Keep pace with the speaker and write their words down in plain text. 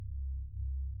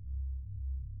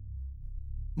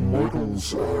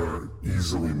mortals are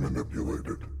easily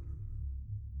manipulated.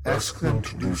 Ask them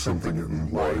to do something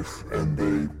in life, and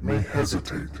they may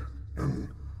hesitate and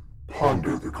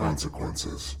ponder the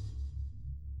consequences.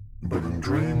 But in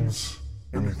dreams,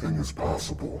 anything is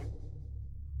possible.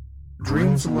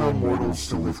 Dreams allow mortals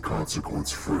to live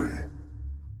consequence-free,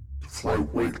 to fly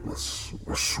weightless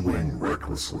or swing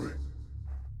recklessly.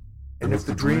 And if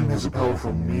the dream has a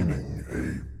powerful meaning,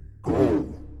 a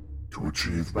goal to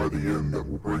achieve by the end that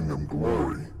will bring them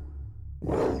glory,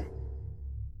 well,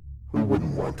 who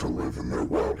wouldn't want to live in their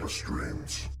wildest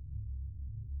dreams?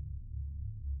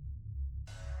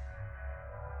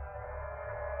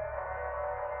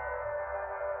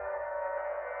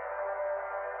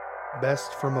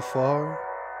 Best from afar,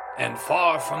 and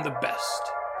far from the best.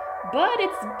 But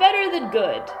it's better than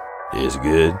good. Is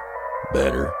good,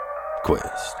 better,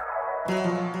 quest.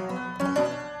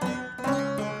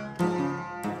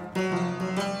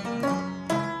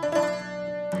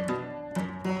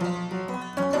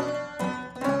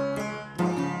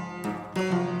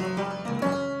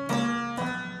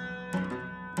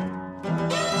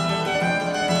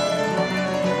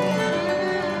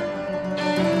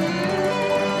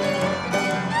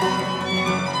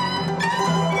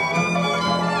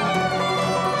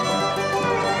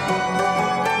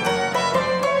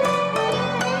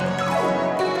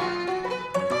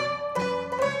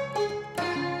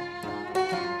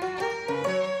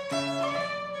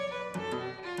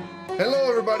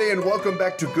 And welcome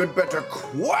back to Good Better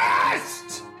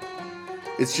Quest!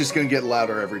 It's just gonna get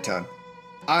louder every time.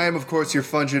 I am, of course, your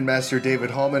Fungeon Master, David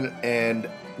Hallman, and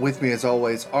with me, as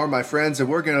always, are my friends, and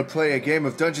we're gonna play a game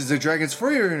of Dungeons & Dragons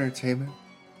for your entertainment.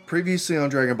 Previously on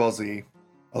Dragon Ball Z,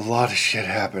 a lot of shit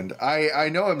happened. I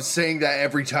know I'm saying that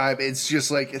every time, it's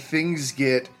just like, things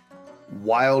get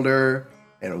wilder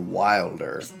and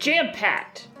wilder. It's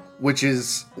jam-packed. Which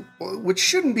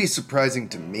shouldn't be surprising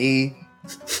to me,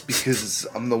 because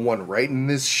I'm the one writing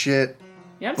this shit.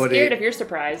 Yeah, I'm scared if you're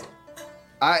surprised.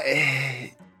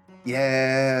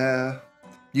 Yeah.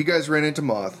 You guys ran into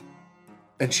Moth,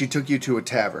 and she took you to a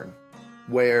tavern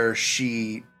where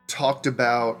she talked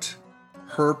about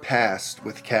her past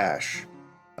with Cash,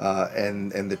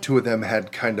 and the two of them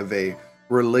had kind of a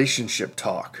relationship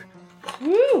talk.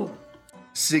 Woo!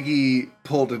 Siggy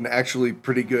pulled an actually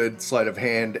pretty good sleight of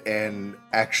hand and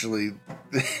actually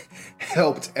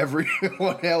helped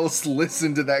everyone else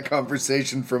listen to that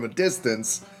conversation from a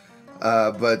distance.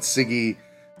 But Siggy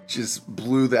just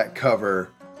blew that cover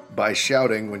by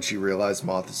shouting when she realized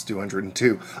Moth is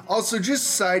 202. Also, just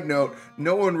side note,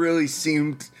 no one really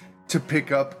seemed to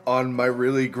pick up on my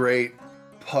really great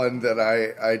pun that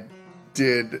I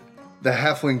did. The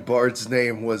Halfling Bard's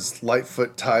name was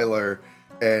Lightfoot Tyler,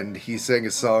 and he sang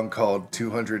a song called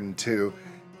 202.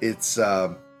 It's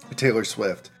Taylor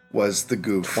Swift was the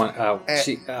goof. There's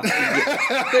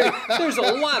a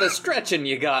lot of stretching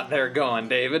you got there going,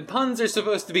 David. Puns are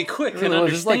supposed to be quick and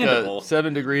understandable. Just like a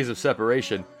 7 degrees of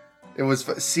separation. It was,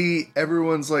 see,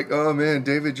 everyone's like, oh man,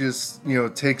 David just,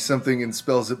 takes something and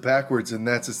spells it backwards and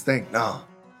that's his thing. No.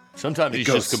 Sometimes he's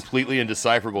just completely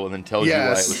indecipherable and then tells you why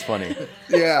it was funny.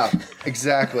 Yeah,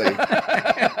 exactly.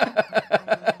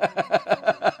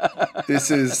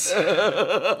 This is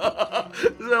a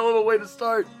little way to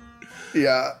start.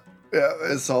 Yeah,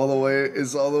 it's all the way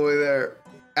there.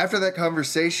 After that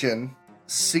conversation,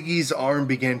 Siggy's arm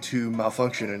began to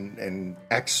malfunction and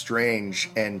act strange,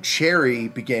 and Cherry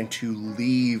began to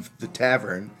leave the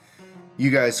tavern.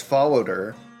 You guys followed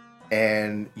her,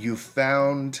 and you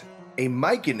found a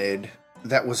Myconid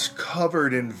that was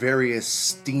covered in various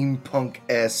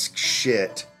steampunk-esque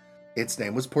shit. Its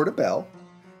name was Portobello,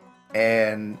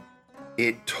 and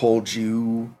it told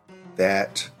you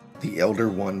that the Elder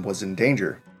One was in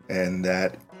danger and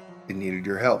that it needed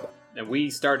your help. And we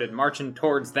started marching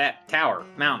towards that tower,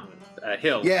 mountain,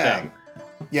 hill thing.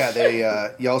 Yeah,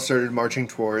 they y'all started marching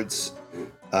towards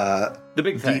the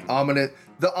big thing.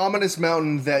 The ominous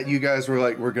mountain that you guys were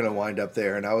like, we're gonna wind up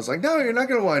there. And I was like, no, you're not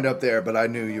gonna wind up there, but I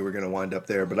knew you were gonna wind up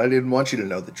there, but I didn't want you to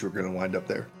know that you were gonna wind up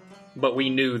there. But we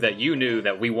knew that you knew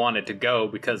that we wanted to go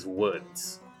because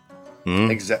woods.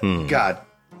 Exactly. God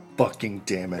fucking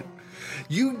damn it.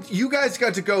 You guys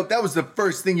got to go. That was the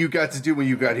first thing you got to do when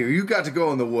you got here. You got to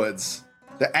go in the woods.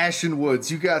 The Ashen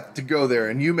Woods. You got to go there.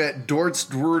 And you met Dortz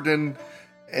Dwarden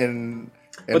and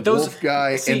Wolf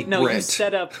Guy and Brent.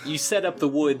 You set up the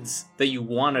woods that you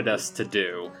wanted us to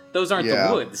do. Those aren't the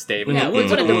woods, David. Yeah, we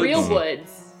wanted the real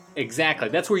woods. Exactly.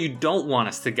 That's where you don't want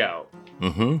us to go.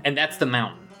 Mm-hmm. And that's the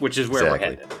mountain, which is where we're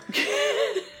headed.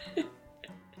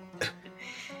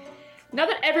 Now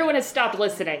that everyone has stopped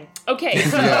listening. Okay,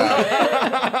 so...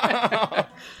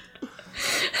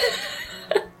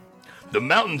 The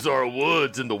mountains are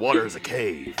woods and the water is a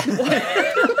cave. My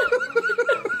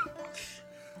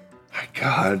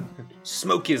God.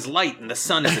 Smoke is light and the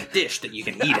sun is a dish that you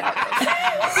can eat out of.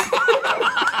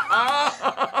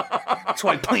 That's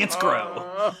why plants grow.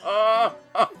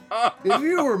 If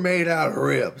you were made out of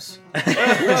ribs, would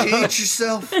you eat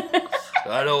yourself?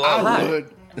 I know I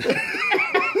would.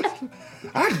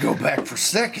 I'd go back for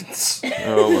seconds.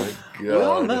 Oh my God. We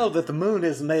all know that the moon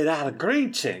is made out of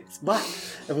green chicks, but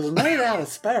it was made out of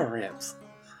spare ribs.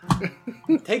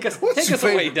 Take us your away,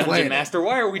 favorite Dungeon planet? Master.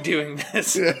 Why are we doing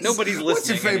this? Yes. Nobody's listening. What's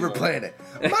your favorite anymore. planet?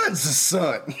 Mine's the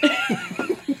sun.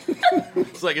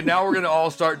 It's like, and now we're going to all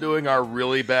start doing our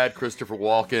really bad Christopher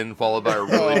Walken, followed by a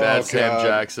really bad Sam God.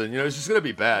 Jackson. You know, it's just going to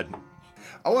be bad.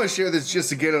 I want to share this just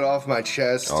to get it off my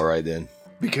chest. All right, then.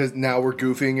 Because now we're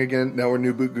goofing again. Now we're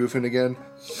new boot goofing again.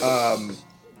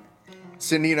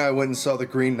 Cindy and I went and saw The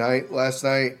Green Knight last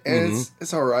night, and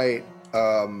it's all right.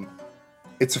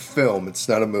 It's a film. It's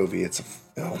not a movie. It's a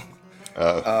film.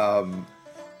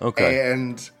 Okay.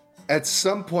 And at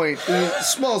some point,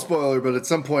 small spoiler, but at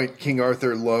some point, King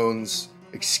Arthur loans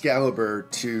Excalibur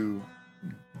to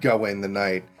Gawain the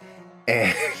Knight,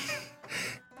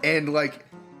 and like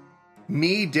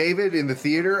me, David, in the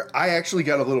theater, I actually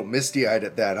got a little misty-eyed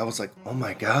at that. I was like, oh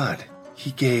my God,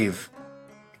 he gave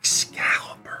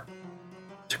Excalibur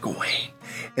to Gawain.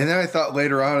 And then I thought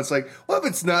later on, it's like, what if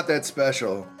it's not that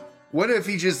special? What if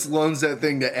he just loans that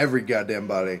thing to every goddamn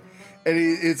body? And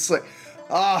it's like,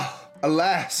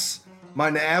 alas,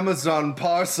 mine Amazon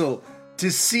parcel,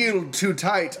 'tis sealed too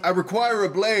tight. I require a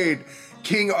blade.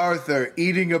 King Arthur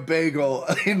eating a bagel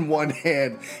in one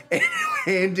hand and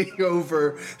handing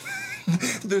over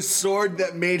the sword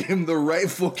that made him the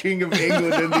rightful king of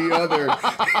England in the other.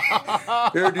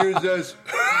 Here it is.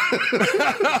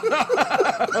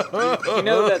 You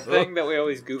know that thing that we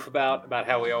always goof about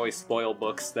how we always spoil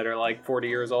books that are like 40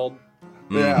 years old?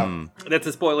 Yeah. That's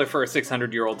a spoiler for a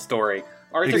 600-year-old story.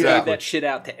 Arthur gave Exactly. that shit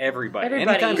out to everybody.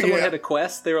 Everybody. Anytime someone Yeah. had a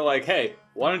quest, they were like, hey,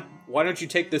 why don't you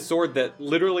take this sword that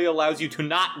literally allows you to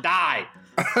not die?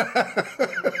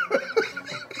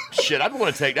 Shit, I'd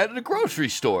want to take that to the grocery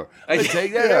store. I'd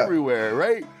take that Yeah. everywhere,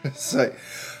 right? It's like,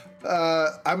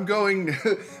 I'm going.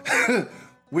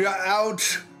 We are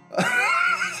out.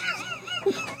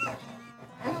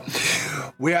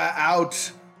 We are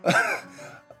out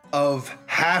of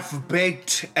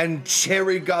half-baked and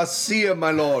Cherry Garcia,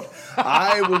 my lord.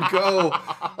 I will go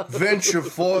venture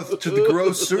forth to the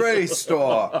grocery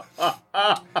store.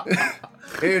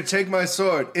 Here, take my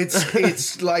sword.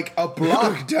 It's like a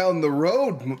block down the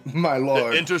road, my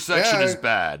lord. The intersection Yeah, is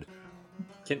bad.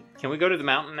 Can we go to the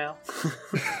mountain now?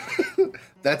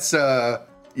 That's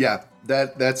yeah.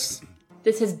 That's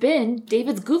This has been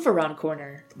David's Goof Around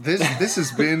Corner. this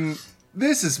has been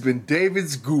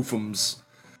David's Goofums.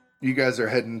 You guys are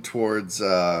heading towards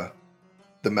the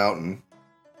mountain.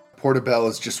 Portobello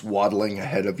is just waddling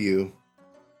ahead of you.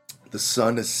 The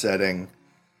sun is setting.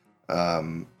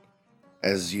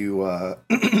 As you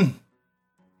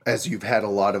as you've had a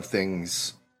lot of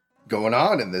things going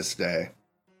on in this day,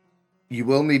 you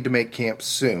will need to make camp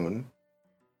soon.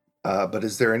 But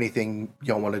is there anything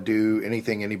y'all want to do?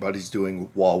 Anything anybody's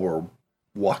doing while we're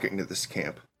walking to this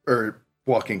camp? Or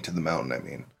walking to the mountain, I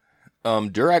mean.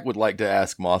 Durak would like to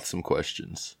ask Moth some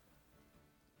questions.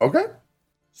 Okay.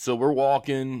 So we're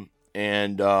walking,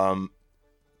 and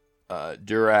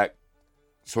Durak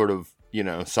sort of,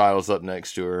 sidles up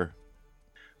next to her,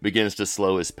 begins to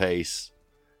slow his pace,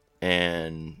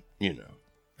 and,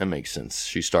 that makes sense.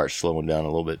 She starts slowing down a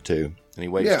little bit too, and he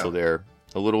waits till they're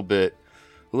a little bit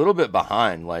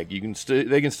behind. Like they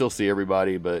can still see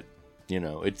everybody, but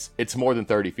it's more than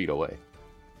 30 feet away.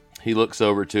 He looks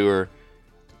over to her.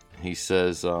 He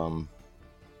says, "Look,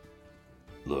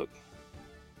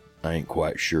 I ain't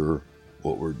quite sure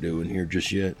what we're doing here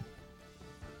just yet,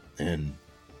 and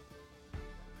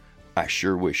I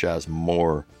sure wish I was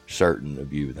more certain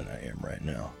of you than I am right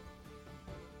now.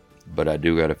 But I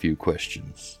do got a few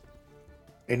questions.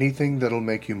 Anything that'll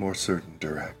make you more certain,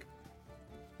 Durak.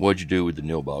 What'd you do with the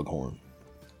Nilbog horn?"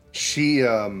 She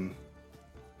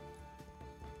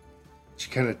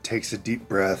kind of takes a deep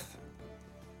breath,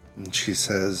 and she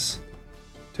says,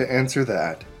 to answer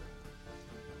that,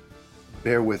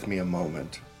 bear with me a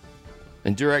moment.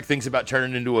 And Durak thinks about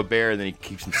turning into a bear, and then he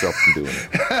keeps himself from doing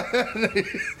it.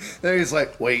 Then he's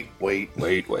like, wait. Wait.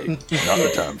 Not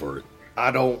the time for it.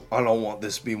 I don't want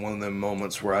this to be one of them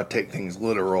moments where I take things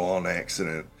literal on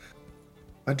accident.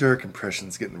 My Durak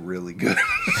impression's getting really good.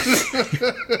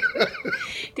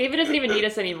 David doesn't even need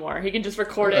us anymore. He can just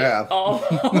record it Yeah. all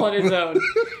on his own.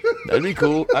 That'd be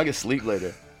cool. I can sleep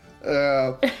later.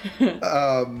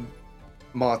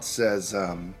 Moth says,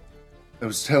 I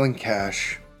was telling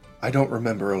Cash, I don't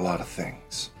remember a lot of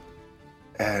things.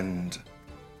 And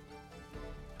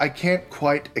I can't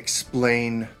quite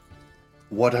explain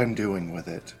what I'm doing with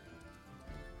it.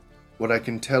 What I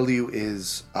can tell you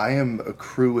is I am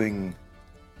accruing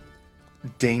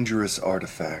dangerous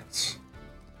artifacts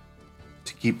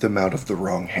to keep them out of the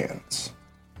wrong hands.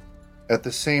 At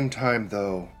the same time,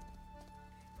 though,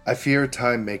 I fear a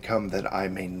time may come that I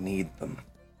may need them.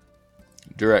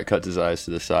 Durak cuts his eyes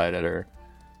to the side at her.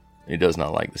 He does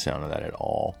not like the sound of that at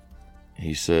all.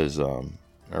 He says,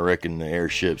 I reckon the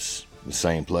airship's the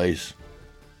same place.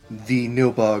 The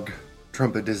Nilbog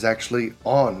trumpet is actually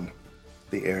on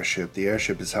the airship. The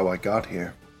airship is how I got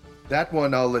here. That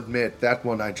one, I'll admit, that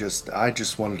one I just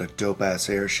wanted a dope-ass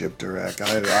airship, Durak.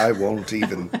 I won't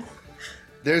even...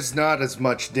 There's not as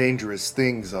much dangerous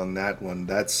things on that one.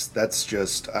 That's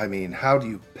just, I mean, how do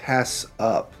you pass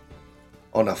up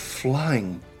on a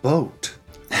flying boat?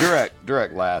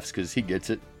 Durak laughs because he gets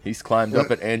it. He's climbed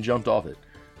up it and jumped off it.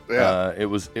 Yeah. It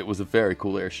was a very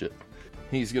cool airship.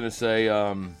 He's gonna say,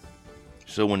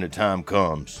 so when the time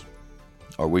comes,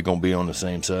 are we gonna be on the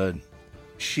same side?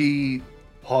 She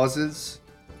pauses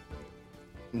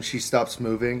and she stops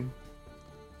moving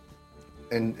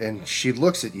and she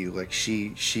looks at you like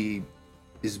she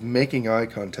is making eye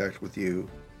contact with you,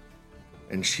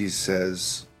 and she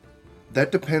says,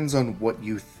 that depends on what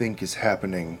you think is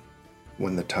happening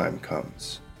when the time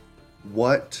comes.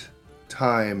 What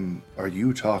time are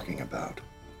you talking about?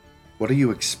 What are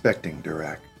you expecting,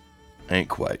 Durak? Ain't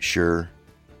quite sure,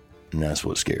 and that's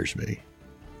what scares me.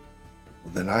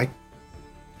 Well, then I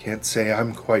can't say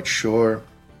I'm quite sure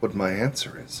what my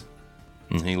answer is.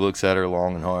 And he looks at her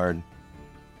long and hard.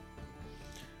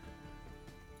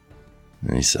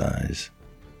 And he sighs.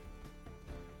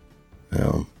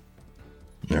 Well,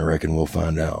 I reckon we'll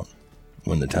find out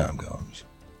when the time comes.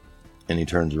 And he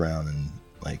turns around and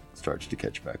starts to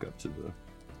catch back up to the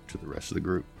rest of the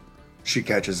group. She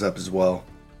catches up as well.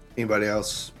 Anybody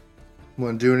else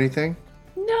want to do anything?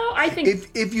 No, I think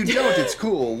If you don't, it's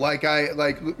cool.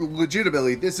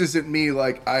 Legitimately, this isn't me.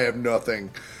 I have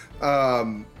nothing.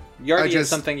 Yardi has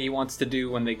something he wants to do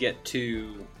when they get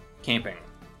to camping.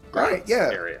 Right?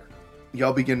 Yeah. Area.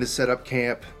 Y'all begin to set up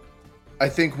camp. I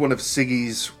think one of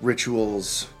Siggy's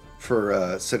rituals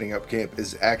for setting up camp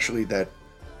is actually that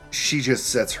she just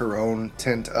sets her own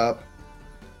tent up,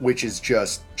 which is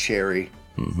just cherry.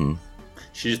 Mm-hmm.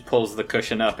 She just pulls the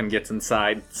cushion up and gets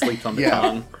inside, sleeps on the Yeah.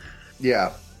 tongue.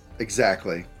 Yeah,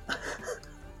 exactly.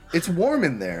 It's warm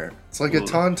in there. It's like a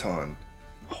tauntaun.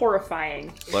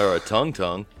 horrifying. Or a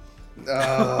tongue.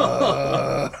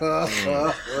 I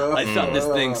thought this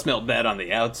thing smelled bad on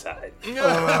the outside.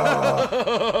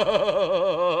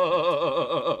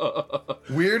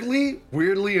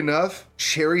 Weirdly enough,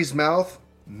 Cherry's mouth,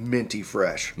 minty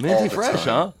fresh. Minty fresh,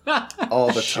 time. huh?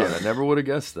 All the Shit, time. I never would have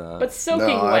guessed that. But soaking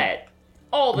No, wet.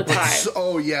 All the time.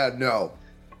 Oh yeah, no.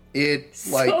 It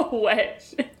So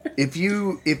wet.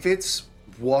 if it's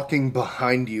walking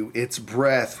behind you, its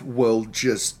breath will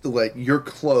just your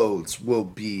clothes will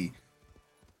be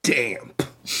damp.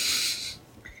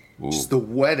 Just the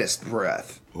wettest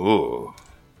breath. Ooh.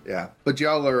 Yeah. But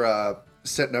y'all are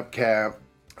setting up camp.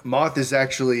 Moth is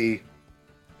actually,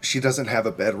 she doesn't have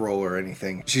a bedroll or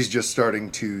anything. She's just starting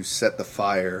to set the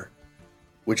fire,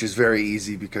 which is very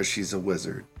easy because she's a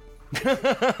wizard. Cash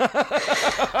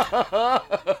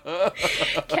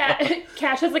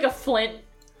has a flint.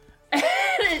 And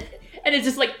it's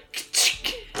just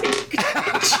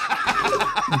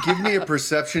Give me a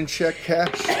perception check,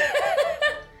 Cash.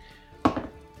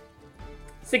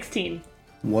 16.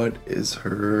 What is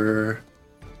her...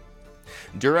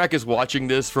 Durak is watching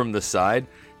this from the side,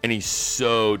 and he's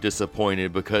so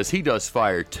disappointed because he does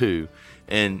fire too,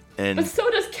 and But so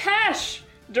does Cash,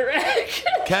 Durak.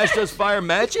 Cash does fire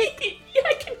magic. Yeah,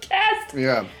 I can cast.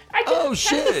 Yeah. I can Oh, cast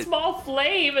shit. a small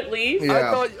flame at least. Yeah. I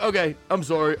thought. Okay, I'm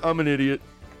sorry. I'm an idiot.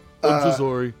 I'm so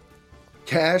sorry.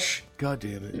 Cash, God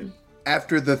damn it.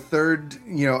 after the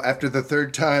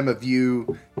third time of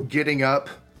you getting up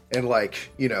and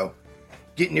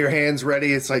getting your hands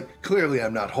ready, it's clearly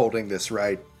I'm not holding this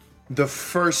right. The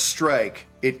first strike,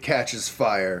 it catches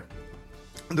fire.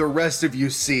 The rest of you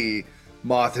see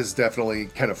Moth has definitely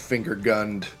kind of finger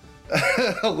gunned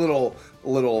a little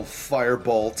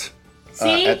firebolt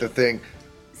See? at the thing.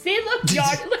 See, look,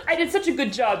 I did such a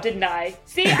good job, didn't I?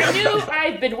 See, I knew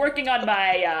I've been working on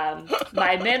my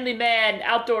my manly man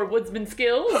outdoor woodsman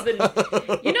skills, and I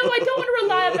don't want to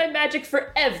rely on my magic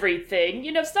for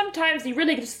everything. Sometimes you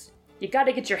really you got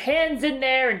to get your hands in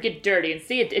there and get dirty, and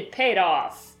see, it paid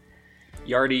off.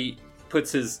 Yardi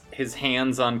puts his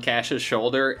hands on Cash's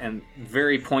shoulder and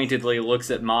very pointedly looks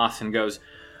at Moth and goes,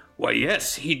 "Why,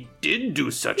 yes, he did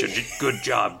do such a good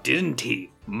job, didn't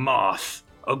he, Moth?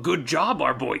 A good job,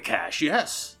 our boy Cash,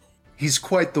 yes." He's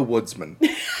quite the woodsman.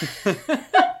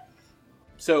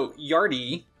 So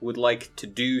Yardy would like to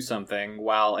do something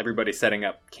while everybody's setting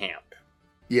up camp.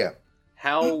 Yeah.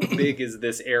 How big is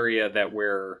this area that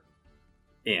we're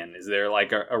in? Is there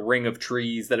like a ring of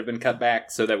trees that have been cut back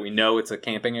so that we know it's a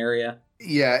camping area?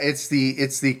 Yeah, it's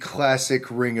the classic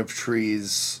ring of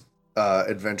trees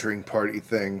adventuring party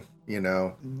thing, you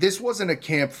know. This wasn't a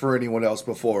camp for anyone else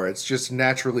before. It's just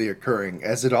naturally occurring,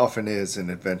 as it often is in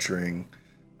adventuring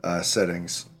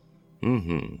settings.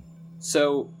 Mm-hmm.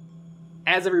 So,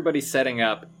 as everybody's setting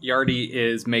up, Yardy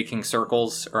is making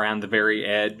circles around the very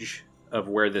edge of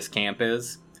where this camp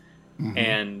is. Mm-hmm.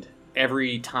 And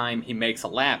every time he makes a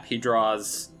lap, he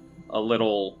draws a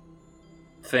little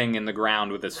thing in the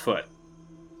ground with his foot.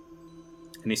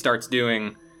 And he starts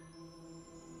doing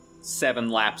 7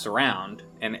 laps around.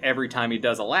 And every time he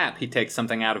does a lap, he takes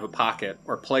something out of a pocket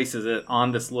or places it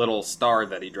on this little star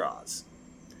that he draws.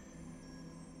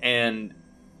 And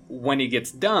when he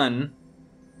gets done,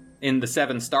 in the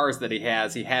 7 stars that he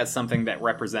has something that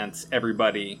represents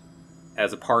everybody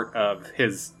as a part of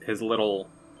his little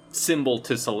symbol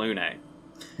to Selûne.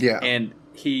 Yeah. And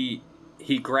he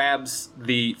grabs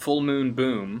the full moon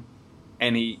boom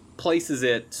and he places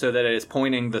it so that it is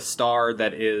pointing the star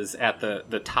that is at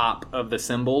the top of the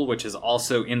symbol, which is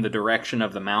also in the direction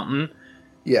of the mountain.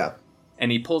 Yeah.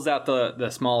 And he pulls out the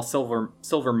small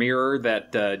silver mirror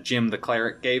that Jim the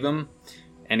cleric gave him,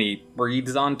 and he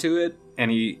breathes onto it,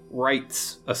 and he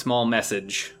writes a small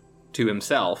message to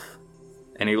himself,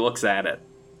 and he looks at it.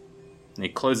 And he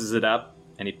closes it up,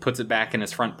 and he puts it back in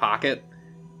his front pocket,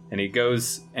 and he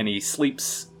goes and he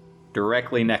sleeps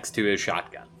directly next to his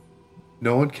shotgun.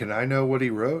 Nolan, can I know what he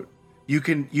wrote? You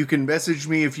can message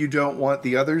me if you don't want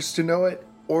the others to know it,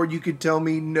 or you could tell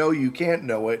me, no, you can't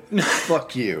know it.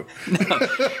 Fuck you.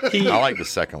 I like the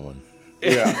second one.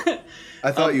 Yeah.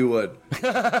 I thought you would.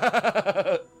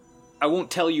 I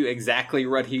won't tell you exactly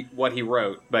what he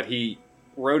wrote, but he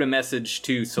wrote a message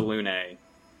to Selûne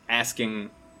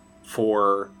asking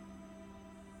for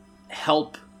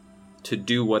help to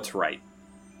do what's right.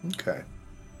 Okay.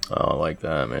 Oh, I like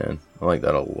that, man. I like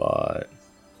that a lot.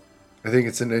 I think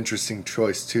it's an interesting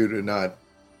choice, too, to not,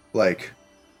 like,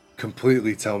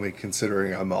 completely tell me,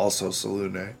 considering I'm also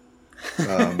Selûne.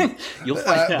 You'll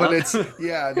find out. But it's,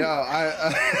 yeah, no,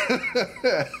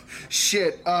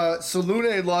 shit,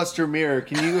 Selûne lost her mirror.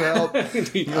 Can you help?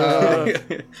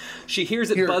 She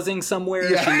hears it buzzing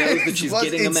somewhere. Yeah, she knows that she's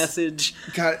getting a message.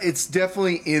 God, it's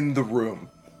definitely in the room.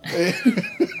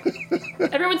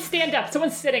 Everyone stand up.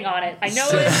 Someone's sitting on it. I know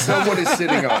it. Someone is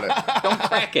sitting on it. Don't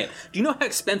crack it. Do you know how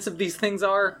expensive these things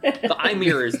are? The eye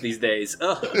mirrors these days.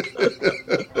 Ugh.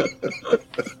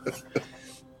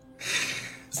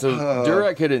 So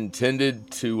Durek had intended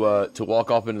to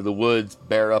walk off into the woods,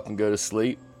 bear up, and go to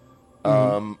sleep.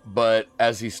 But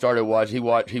as he started watching,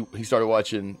 he started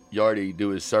watching Yardy do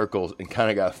his circles and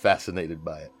kind of got fascinated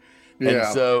by it. Yeah.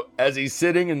 And so as he's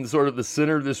sitting in sort of the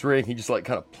center of this ring, he just like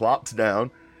kind of plops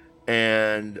down,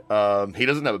 and he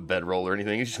doesn't have a bedroll or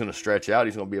anything. He's just going to stretch out.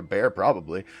 He's going to be a bear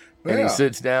probably. And he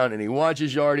sits down and he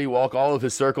watches Yardy walk all of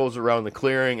his circles around the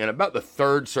clearing. And about the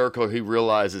 3rd circle, he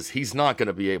realizes he's not going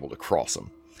to be able to cross them.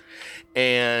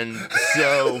 And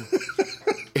so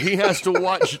he has to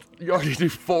watch Yardy do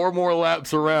 4 more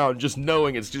laps around, just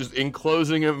knowing it's just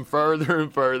enclosing him further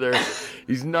and further.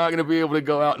 He's not going to be able to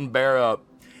go out and bear up.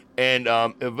 And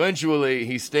eventually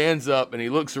he stands up and he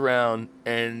looks around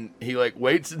and he like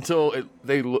waits until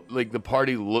the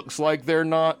party looks like they're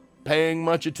not paying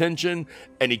much attention,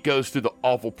 and he goes through the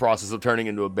awful process of turning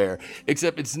into a bear.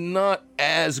 Except it's not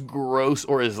as gross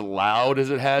or as loud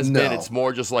as it has been. It's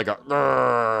more just like a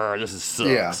this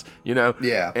sucks, you know?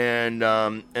 Yeah.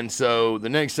 And so the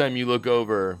next time you look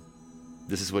over,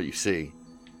 this is what you see.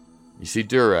 You see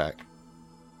Durek,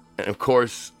 and of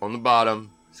course on the bottom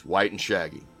it's white and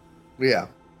shaggy. Yeah.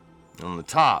 And on the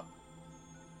top,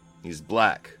 he's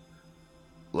black,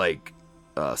 like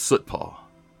Sootpaw.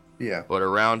 Yeah. But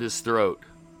around his throat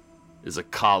is a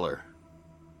collar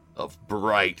of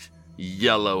bright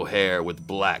yellow hair with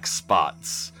black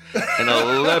spots. And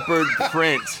a leopard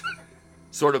print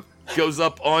sort of goes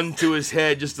up onto his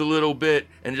head just a little bit,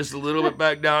 and just a little bit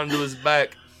back down to his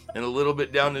back, and a little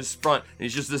bit down his front. And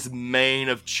he's just this mane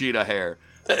of cheetah hair.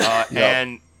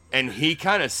 And he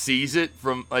kind of sees it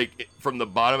from the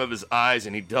bottom of his eyes,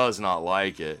 and he does not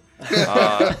like it.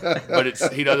 But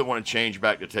he doesn't want to change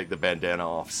back to take the bandana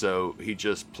off, so he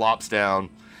just plops down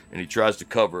and he tries to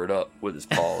cover it up with his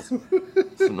paws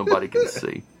so nobody can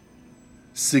see.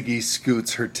 Siggy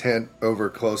scoots her tent over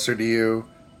closer to you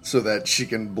so that she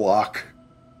can block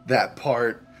that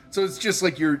part. So it's just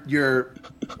like your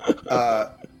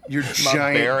My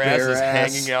giant bare ass is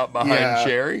hanging out behind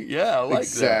Cherry. Yeah, I like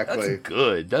exactly. that. That's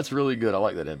good. That's really good. I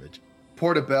like that image.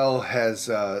 Portobello has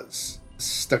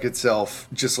stuck itself,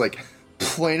 just like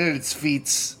planted its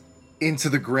feet into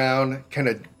the ground, kind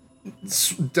of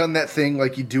done that thing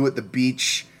like you do at the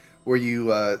beach where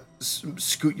you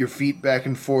scoot your feet back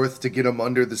and forth to get them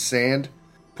under the sand.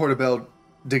 Portobello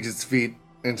digs its feet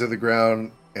into the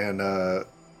ground and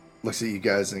looks at you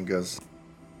guys and goes,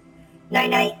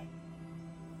 Night-night.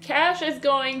 Cash is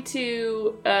going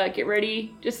to get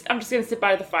ready. I'm just going to sit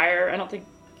by the fire. I don't think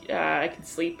I can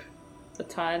sleep a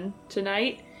ton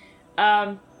tonight.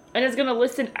 And is going to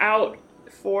listen out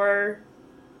for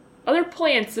other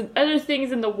plants and other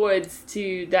things in the woods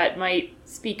that might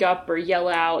speak up or yell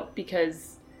out,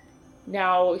 because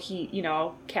now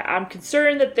I'm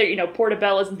concerned that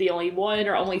Portobello isn't the only one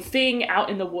or only thing out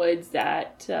in the woods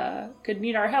that could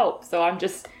need our help. So I'm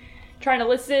just trying to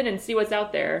listen and see what's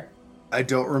out there. I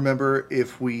don't remember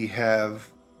if we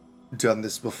have done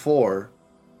this before,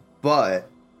 but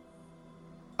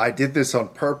I did this on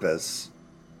purpose.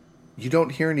 You don't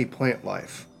hear any plant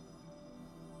life.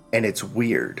 And it's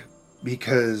weird,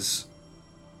 because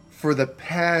for the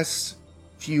past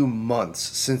few months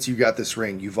since you got this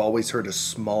ring, you've always heard a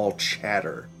small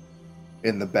chatter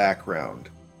in the background.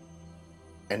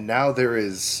 And now there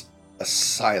is a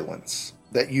silence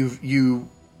that you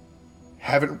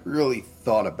haven't really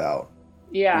thought about.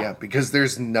 Yeah, because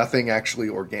there's nothing actually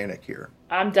organic here.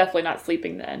 I'm definitely not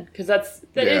sleeping then, because that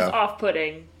is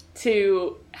off-putting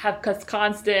to have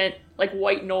constant like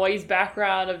white noise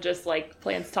background of just like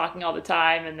plants talking all the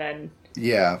time and then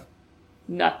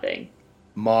nothing.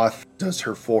 Moth does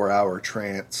her 4-hour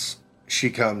trance. She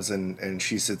comes and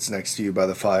she sits next to you by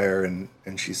the fire and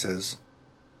she says,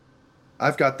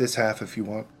 I've got this half if you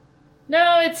want.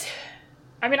 No,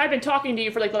 I've been talking to you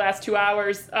for like the last 2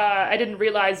 hours. I didn't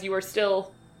realize you were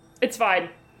still... It's fine.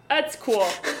 That's cool.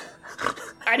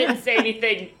 I didn't say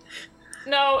anything.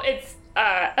 No, it's...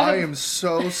 I am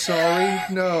so sorry.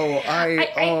 No, I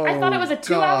thought it was a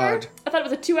 2-hour... God. I thought it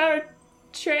was a 2-hour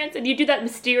trance, and you do that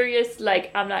mysterious,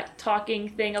 like, I'm not talking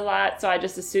thing a lot, so I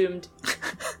just assumed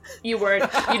you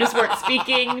just weren't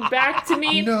speaking back to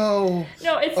me. No.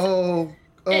 No, it's...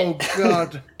 Oh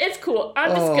God! It's cool.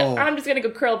 I'm just gonna go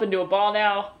curl up into a ball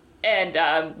now,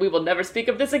 and we will never speak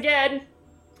of this again.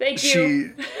 Thank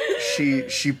you.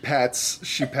 She pats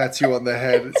you on the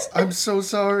head. I'm so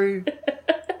sorry.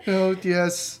 No,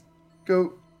 yes,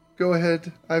 go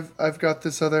ahead. I've got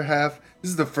this other half.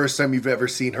 This is the first time you've ever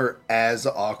seen her as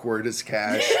awkward as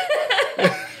Cash.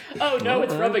 Oh no,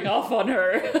 it's rubbing off on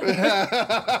her.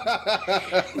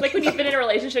 Like when you've been in a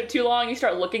relationship too long, you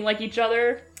start looking like each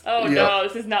other. Oh no,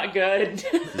 this is not good.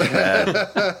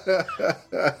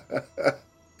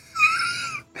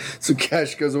 So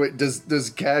Cash goes away. Does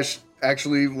Cash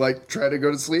actually like try to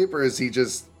go to sleep, or is he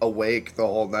just awake the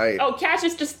whole night? Oh, Cash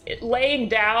is just laying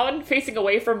down, facing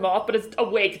away from Moth, but is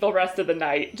awake the rest of the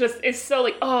night. Just is so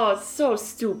like, oh, so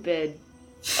stupid.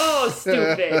 Oh,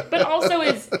 stupid. But also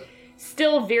is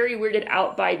still very weirded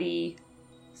out by the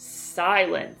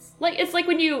silence. Like it's like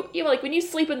when you when you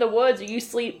sleep in the woods or you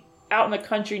sleep out in the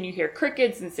country and you hear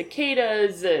crickets and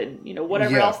cicadas and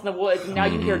whatever else in the woods, and now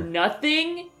you hear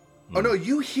nothing. Oh no,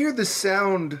 you hear the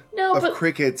sound of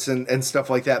crickets and stuff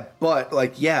like that, but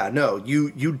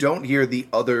you don't hear the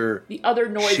other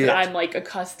noise shit that I'm like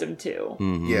accustomed to.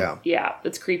 Mm-hmm. Yeah,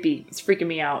 that's creepy. It's freaking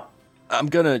me out. I'm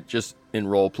gonna just in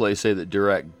roleplay say that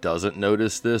Durack doesn't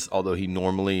notice this, although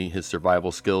his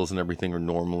survival skills and everything are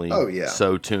normally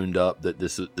so tuned up that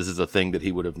this is a thing that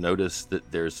he would have noticed,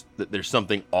 that there's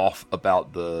something off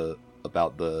about the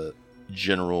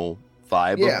general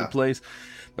vibe of the place.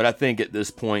 But I think at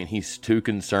this point he's too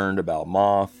concerned about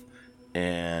Moth,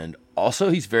 and also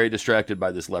he's very distracted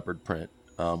by this leopard print,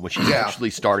 which he's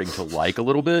actually starting to like a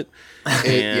little bit.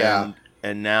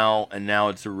 And now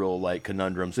it's a real like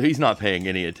conundrum. So he's not paying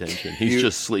any attention. He's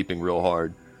just sleeping real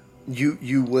hard.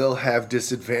 You will have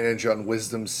disadvantage on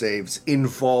wisdom saves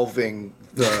involving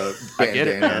the bandana. I get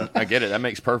it, man. I get it. That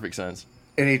makes perfect sense.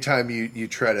 Anytime you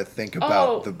try to think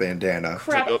about the bandana.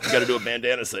 Crap. You got to do a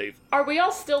bandana save. Are we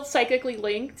all still psychically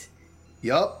linked?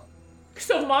 Yup.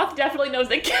 So Moth definitely knows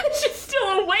that Cash is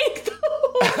still awake the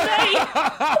whole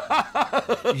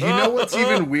night. You know what's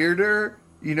even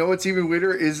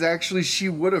weirder? Is actually she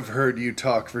would have heard you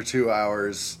talk for 2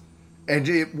 hours, and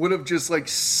it would have just like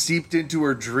seeped into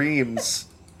her dreams.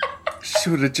 She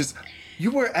would have just, You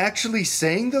were actually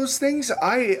saying those things?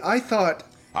 I thought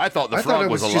the I frog thought it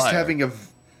was was a just liar. I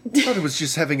thought it was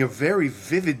just having a very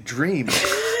vivid dream,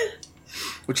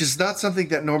 which is not something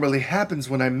that normally happens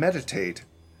when I meditate.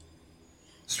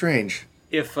 Strange.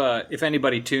 If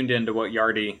anybody tuned into what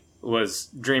Yardi was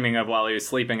dreaming of while he was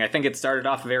sleeping, I think it started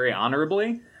off very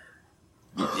honorably.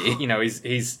 You know,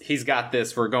 he's got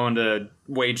this. We're going to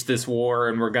wage this war,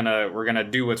 and we're gonna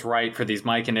do what's right for these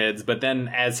Myconids. But then,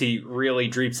 as he really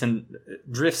drifts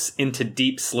into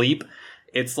deep sleep,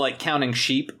 it's like counting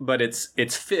sheep, but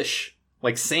it's fish,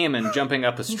 like salmon jumping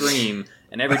up a stream,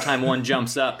 and every time one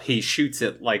jumps up, he shoots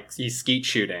it like he's skeet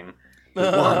shooting.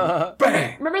 One,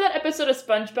 bang! Remember that episode of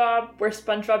SpongeBob where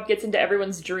SpongeBob gets into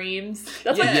everyone's dreams?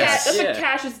 That's what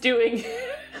Cash is doing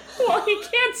while he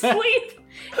can't sleep.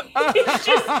 He's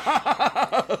just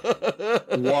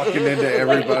walking into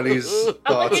everybody's thoughts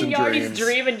I'm and like in Yardi's dreams.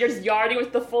 dream, and there's Yardi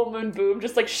with the full moon boom,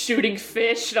 just like shooting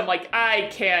fish, and I'm like, I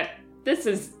can't. This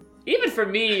is even for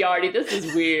me, Yardi. This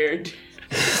is weird.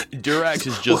 Durax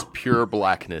is just pure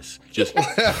blackness. Just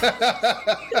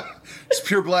It's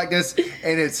pure blackness,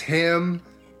 and it's him.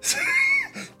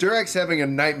 Durax having a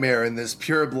nightmare in this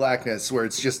pure blackness where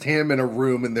it's just him in a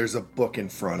room and there's a book in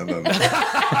front of him.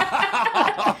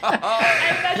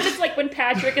 I imagine it's like when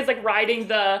Patrick is like riding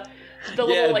the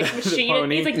little like machine,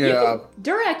 and he's like,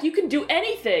 Durax, you can do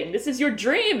anything. This is your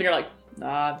dream, and you're like,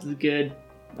 nah, this is good.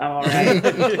 I'm all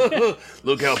right.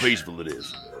 look how peaceful it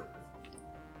is.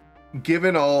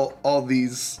 Given all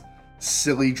these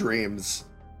silly dreams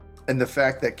and the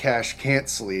fact that Cash can't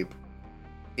sleep,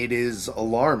 it is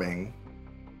alarming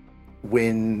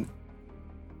when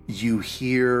you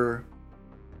hear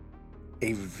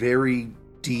a very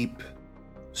deep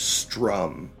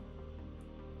strum,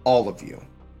 all of you,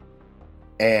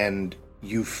 and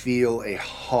you feel a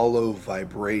hollow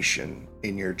vibration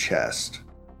in your chest,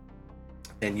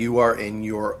 and you are in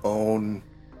your own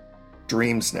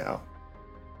dreams now.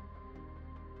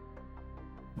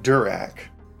 Durack.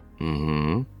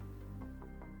 Mm-hmm.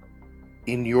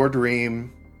 In your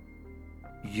dream,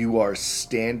 you are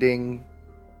standing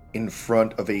in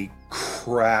front of a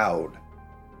crowd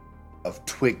of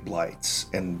twig blights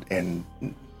and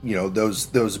you know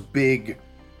those big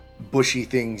bushy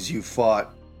things you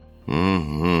fought.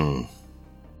 Mm-hmm.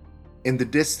 In the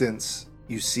distance,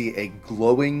 you see a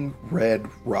glowing red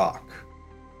rock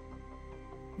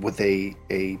with a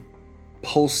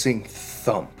pulsing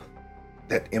thump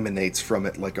that emanates from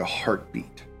it like a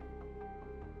heartbeat.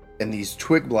 And these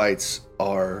twig blights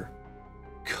are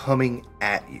coming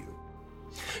at you.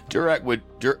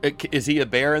 Durack is he a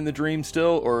bear in the dream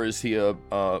still, or is he a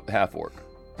half-orc?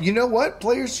 You know what?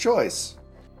 Player's choice.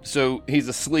 So he's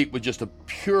asleep with just a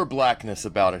pure blackness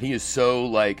about it. He is so,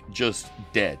 like, just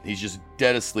dead. He's just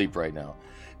dead asleep right now.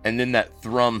 And then that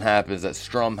strum happens,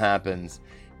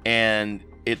 and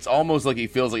it's almost like he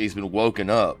feels like he's been woken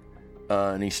up.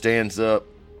 And he stands up,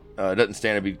 doesn't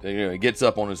stand up, he gets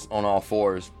up on all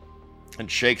fours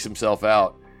and shakes himself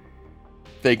out,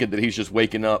 thinking that he's just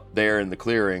waking up there in the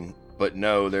clearing. But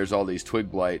no, there's all these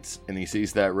twig blights, and he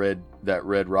sees that red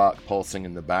rock pulsing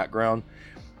in the background.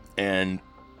 And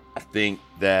I think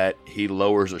that he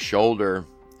lowers a shoulder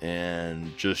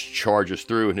and just charges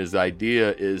through. And his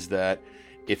idea is that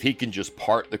if he can just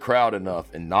part the crowd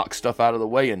enough and knock stuff out of the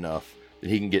way enough, that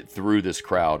he can get through this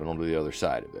crowd and onto the other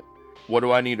side of it. What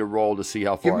do I need to roll to see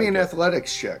how far Give me I an get?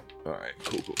 athletics check. All right,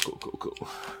 cool.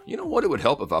 You know what? It would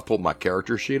help if I pulled my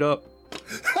character sheet up.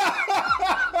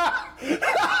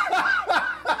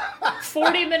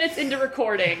 40 minutes into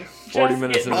recording. 40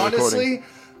 minutes into recording.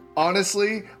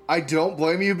 Honestly, I don't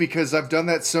blame you because I've done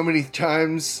that so many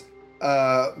times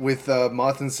with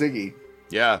Moth and Siggy.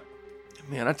 Yeah.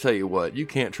 Man, I tell you what, you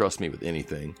can't trust me with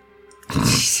anything.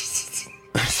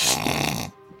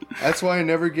 That's why I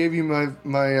never gave you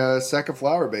my sack of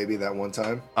flour baby that one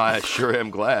time. I sure am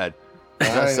glad.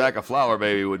 That sack of flour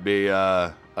baby would be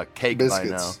a cake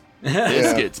Biscuits. by now.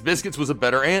 Biscuits. Biscuits was a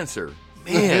better answer.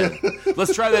 Man,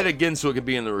 let's try that again so it can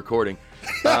be in the recording.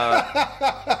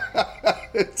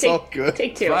 It's all good.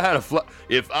 Take two.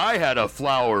 If I had a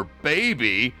flour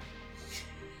baby.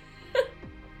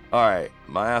 All right,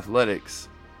 my athletics.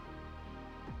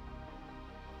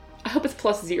 I hope it's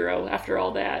 +0 after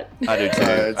all that. I do too.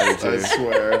 I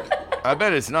swear. I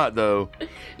bet it's not though.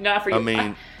 Not for you. I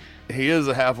mean, he is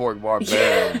a half-orc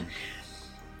barbarian.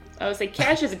 I was like,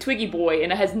 Cash is a Twiggy boy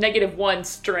and it has -1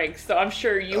 strength, so I'm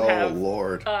sure you have. Oh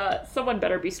Lord. Someone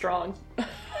better be strong.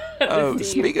 Oh,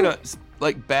 speaking of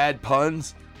like bad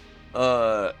puns,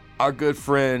 our good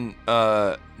friend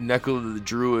Nekula the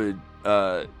Druid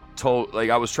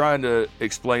I was trying to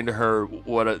explain to her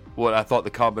what I thought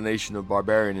the combination of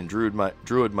barbarian and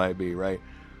druid might be, right?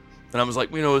 And I was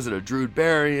like, is it a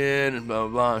druid-barian and blah blah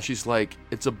blah. And she's like,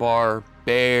 it's a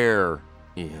barbarian.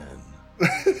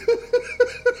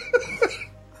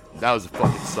 That was a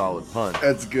fucking solid pun.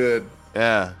 That's good.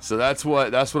 Yeah, so that's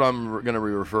what I'm gonna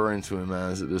be referring to him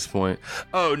as at this point.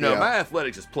 Oh no, my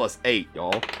athletics is +8,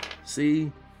 y'all.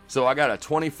 See, so I got a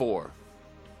 24.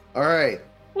 All right.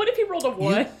 What if he rolled a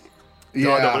 1?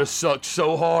 God, that would have sucked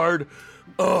so hard.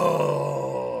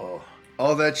 Oh,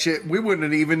 all that shit. We wouldn't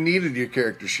have even needed your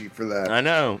character sheet for that. I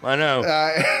know.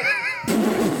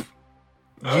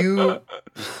 You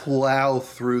plow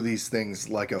through these things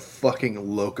like a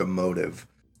fucking locomotive.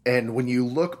 And when you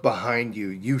look behind you,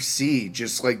 you see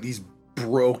just like these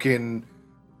broken,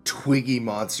 twiggy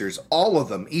monsters. All of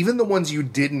them, even the ones you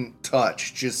didn't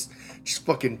touch, just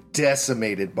fucking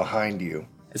decimated behind you.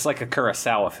 It's like a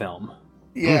Kurosawa film.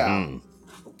 Yeah.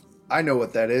 Mm-hmm. I know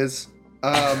what that is.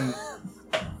 And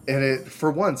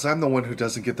for once, I'm the one who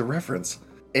doesn't get the reference.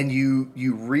 And you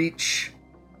reach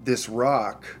this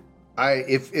rock.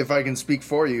 If I can speak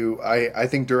for you, I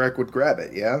think Durek would grab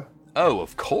it, yeah? Oh,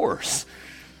 of course.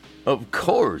 Of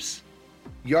course.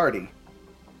 Yardy.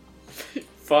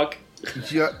 Fuck.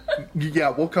 Yeah,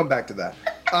 we'll come back to that.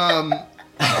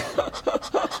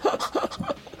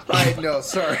 No,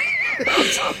 sorry.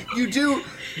 You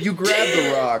grab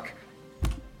the rock,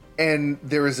 and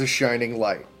there is a shining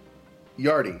light.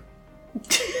 Yardy.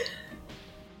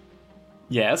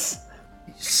 Yes?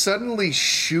 Suddenly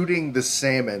shooting the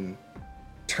salmon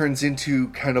turns into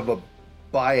kind of a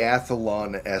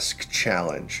biathlon-esque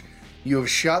challenge. You have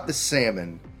shot the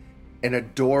salmon, and a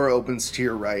door opens to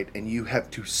your right, and you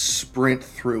have to sprint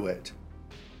through it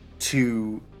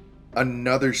to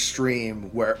another stream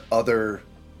where other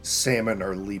salmon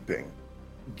are leaping.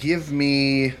 Fuck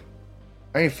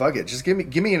it. Just give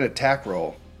me an attack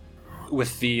roll.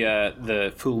 With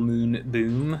the full moon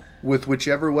boom? With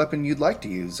whichever weapon you'd like to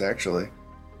use, actually.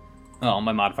 Oh,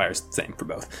 my modifier's the same for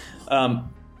both.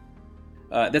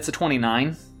 That's a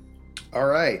 29. All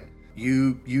right.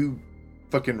 You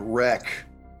fucking wreck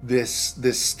this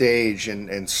stage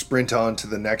and sprint on to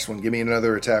the next one. Give me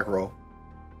another attack roll.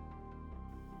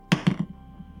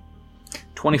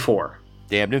 24.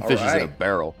 Damn, them fishes in a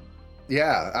barrel.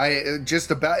 Yeah,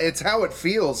 it's how it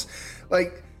feels.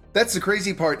 Like, that's the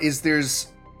crazy part is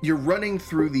you're running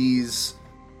through these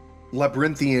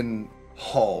labyrinthian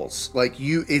halls. Like,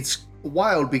 it's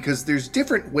wild because there's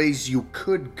different ways you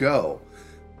could go,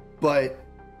 but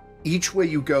each way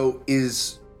you go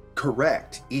is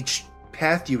correct. Each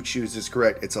path you choose is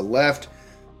correct. It's a left,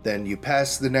 then you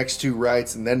pass the next two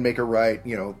rights and then make a right,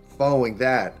 following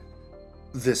that.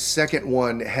 The second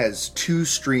one has two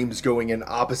streams going in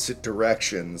opposite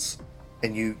directions,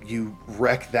 and you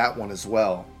wreck that one as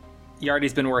well.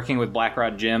 Yardy's been working with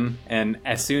Blackrod Jim, and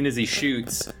as soon as he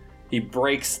shoots, he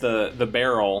breaks the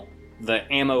barrel, the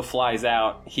ammo flies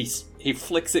out, he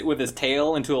flicks it with his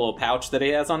tail into a little pouch that he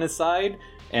has on his side,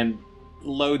 and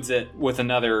loads it with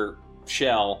another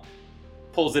shell,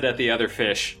 pulls it at the other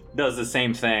fish, does the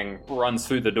same thing, runs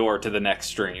through the door to the next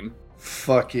stream.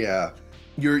 Fuck yeah.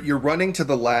 You're running to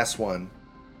the last one.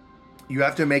 You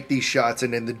have to make these shots,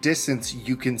 and in the distance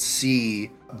you can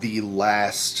see the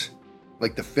last,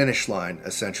 like the finish line,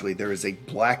 essentially. There is a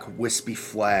black wispy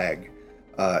flag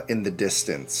in the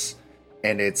distance.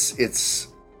 And it's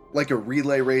like a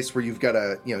relay race where you've got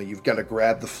to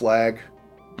grab the flag.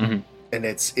 Mm-hmm. And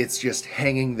it's just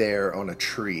hanging there on a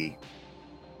tree,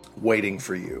 waiting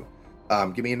for you.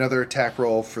 Give me another attack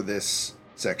roll for this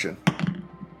section.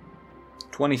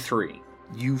 23.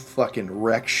 You fucking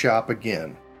wreck shop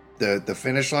again. The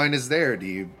finish line is there.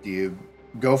 Do you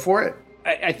go for it?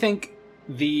 I think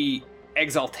the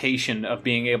exaltation of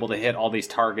being able to hit all these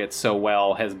targets so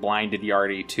well has blinded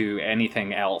Yardy to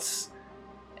anything else.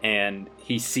 And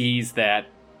he sees that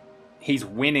he's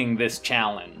winning this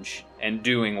challenge and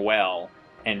doing well,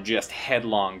 and just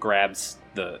headlong grabs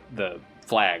the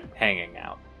flag hanging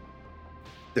out.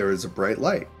 There is a bright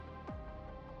light.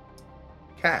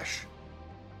 Cash.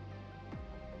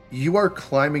 You are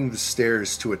climbing the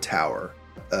stairs to a tower.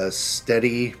 A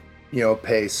steady,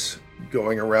 pace,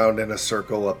 going around in a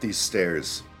circle up these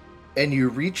stairs. And you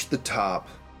reach the top.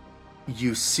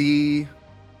 You see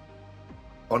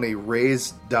on a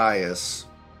raised dais,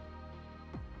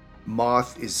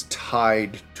 Moth is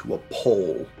tied to a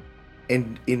pole.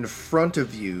 And in front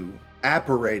of you,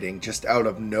 apparating just out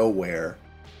of nowhere,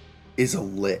 is a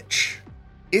lich.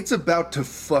 It's about to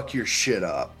fuck your shit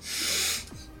up,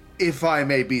 if I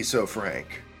may be so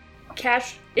frank.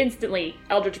 Cash instantly,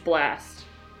 Eldritch Blast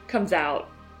comes out,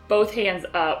 both hands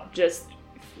up, just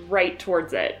right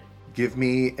towards it. Give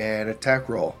me an attack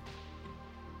roll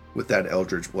with that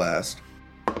Eldritch Blast.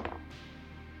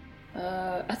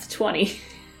 That's 20.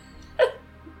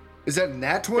 Is that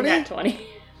nat 20? Nat 20.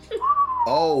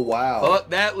 Oh, wow. Fuck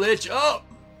that lich up!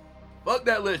 Fuck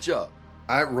that lich up!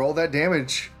 I roll that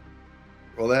damage.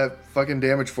 Roll that fucking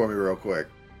damage for me real quick.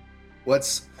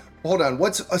 Hold on,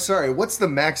 what's the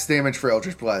max damage for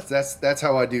Eldritch Blast? That's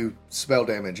how I do spell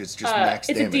damage. It's just max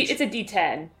damage. It's a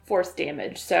D10 force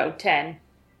damage, so 10.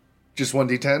 Just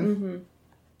 1d10? Mm-hmm.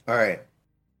 All right.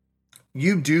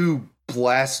 You do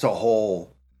blast a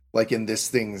hole, like in this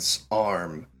thing's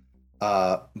arm,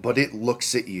 but it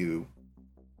looks at you,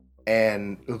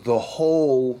 and the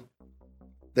hole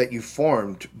that you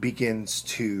formed begins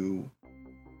to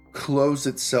close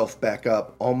itself back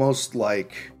up, almost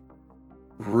like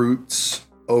roots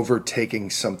overtaking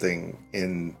something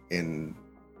in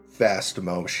fast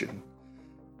motion.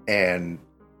 And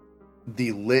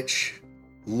the lich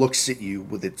looks at you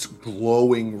with its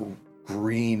glowing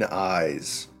green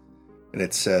eyes, and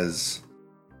it says,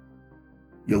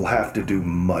 "You'll have to do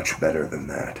much better than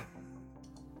that."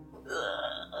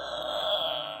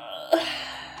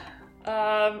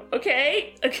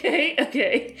 Okay.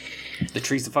 The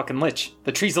tree's a fucking lich.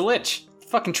 The tree's a lich. The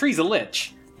fucking tree's a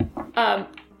lich.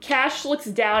 Cash looks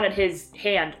down at his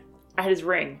hand, at his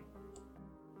ring.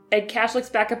 And Cash looks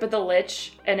back up at the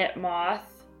lich and at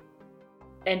Moth,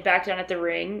 and back down at the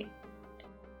ring.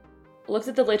 Looks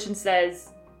at the lich and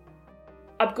says,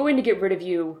 "I'm going to get rid of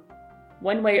you,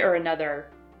 one way or another.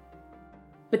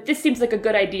 But this seems like a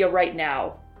good idea right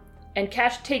now." And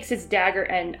Cash takes his dagger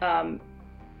and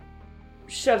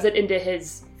shoves it into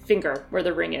his finger where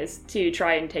the ring is to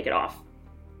try and take it off.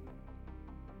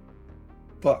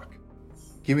 Fuck.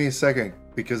 Give me a second,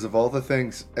 because of all the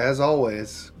things, as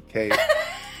always, Kate,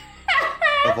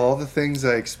 of all the things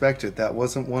I expected, that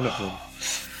wasn't one of them.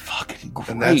 Fucking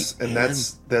great. And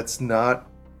that's not.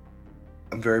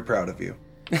 I'm very proud of you.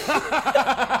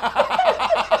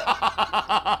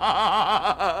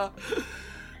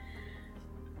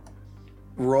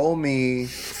 Roll me.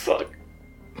 Fuck.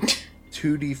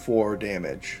 2d4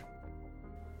 damage.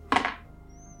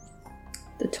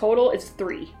 The total is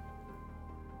 3.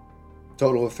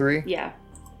 Total of 3? Yeah.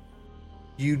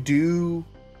 You do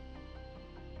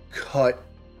cut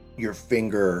your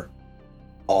finger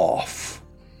off.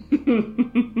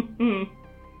 And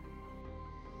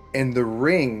the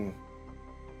ring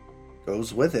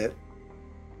goes with it.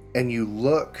 And you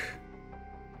look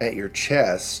at your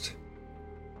chest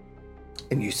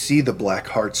and you see the black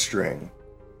heartstring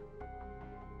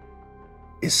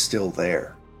is still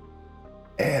there.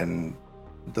 And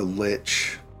the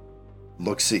lich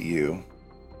looks at you.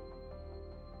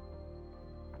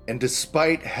 And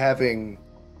despite having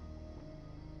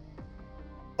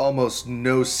almost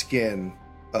no skin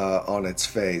on its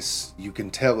face, you can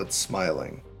tell it's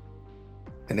smiling.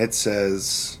 And it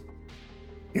says,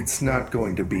 "It's not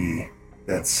going to be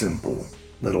that simple,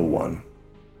 little one.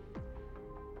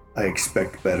 I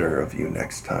expect better of you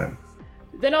next time."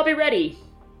 Then I'll be ready.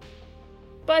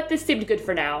 But this seemed good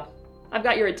for now. I've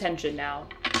got your attention now.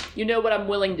 You know what I'm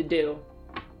willing to do.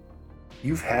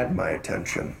 You've had my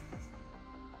attention.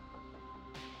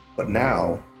 But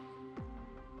now,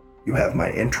 you have my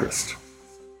interest.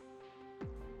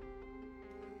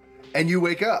 And you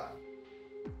wake up.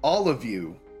 All of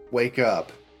you wake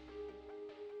up.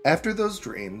 After those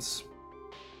dreams,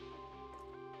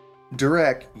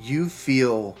 Durek, you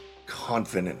feel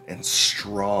confident and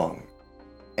strong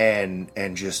and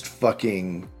just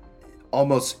fucking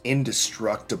almost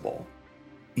indestructible.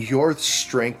 Your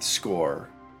strength score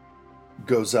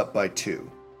goes up by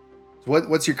 2.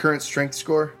 What's your current strength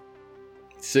score?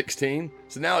 16.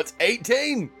 So now it's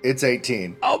 18. It's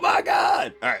 18. Oh my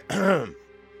god! All right.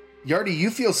 Yardi,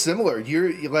 you feel similar.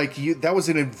 You're like that was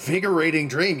an invigorating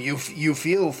dream. You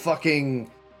feel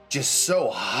fucking just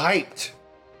so hyped.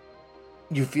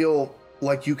 You feel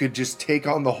like you could just take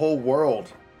on the whole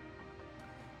world.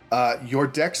 Your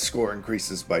dex score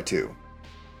increases by 2.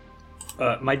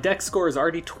 My dex score is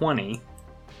already 20.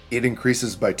 It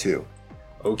increases by 2.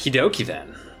 Okie dokie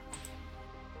then.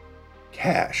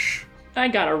 Cash. I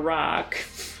got a rock.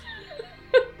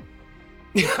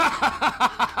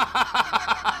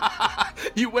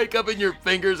 You wake up and your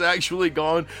finger's actually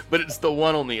gone, but it's the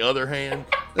one on the other hand.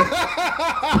 God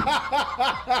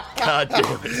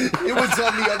damn it. It was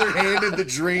on the other hand in the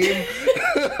dream.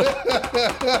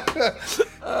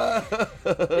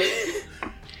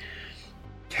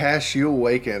 Cash, you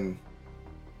awaken,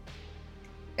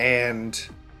 and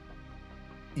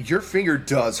your finger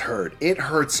does hurt. It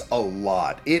hurts a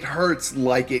lot. It hurts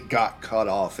like it got cut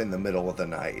off in the middle of the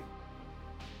night.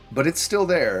 but it's still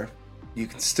there. You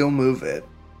can still move it.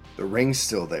 The ring's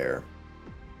still there.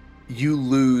 You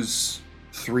lose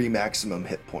 3 maximum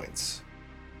hit points.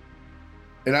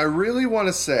 And I really want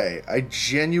to say, I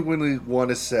genuinely want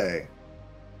to say,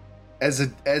 as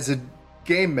a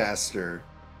game master,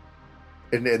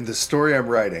 and the story I'm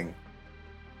writing,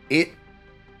 it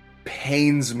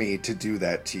pains me to do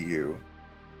that to you.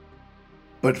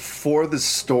 But for the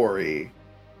story,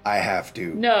 I have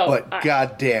to. No. But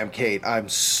goddamn, Kate, I'm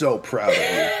so proud of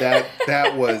you.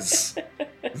 That was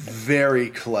very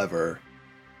clever.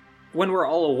 When we're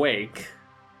all awake,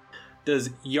 does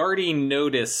Yardy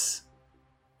notice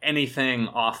anything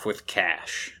off with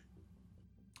Cash?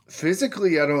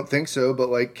 Physically, I don't think so, but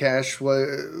like, Cash,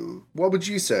 what would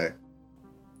you say?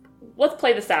 Let's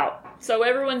play this out. So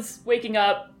everyone's waking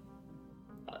up.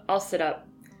 I'll sit up.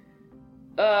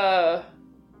 I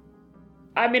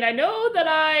mean, I know that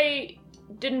I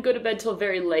didn't go to bed till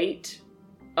very late.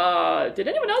 Did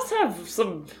anyone else have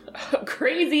some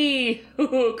crazy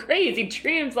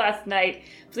dreams last night?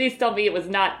 Please tell me it was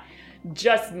not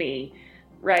just me,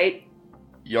 right?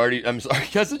 Yardy, I'm sorry. I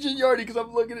guess it's just Yardy because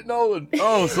I'm looking at Nolan.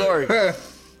 Oh, sorry.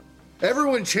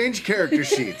 Everyone change character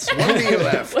sheets. One of you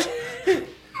left.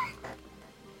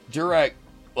 Durak,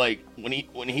 like, when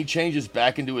he changes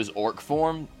back into his orc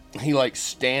form, he, like,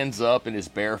 stands up in his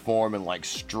bear form and, like,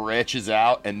 stretches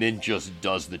out and then just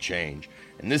does the change.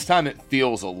 And this time it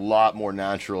feels a lot more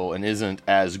natural and isn't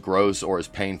as gross or as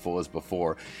painful as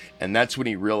before. And that's when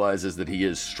he realizes that he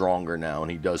is stronger now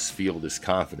and he does feel this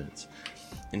confidence.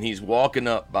 And he's walking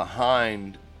up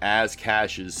behind as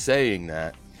Cash is saying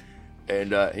that.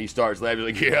 And he starts laughing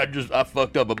like, yeah, I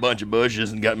fucked up a bunch of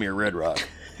bushes and got me a red rock.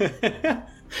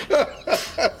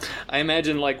 I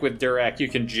imagine, like, with Durak, you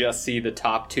can just see the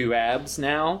top 2 abs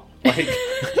now. Like,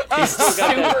 he's still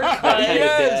got that kind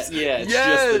of it's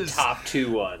just the top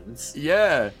 2 ones.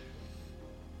 Yeah.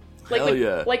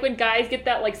 Like when guys get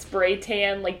that, like, spray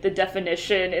tan, like, the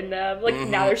definition in them, like,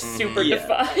 now they're super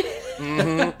defined.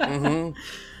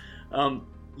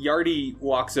 Yardy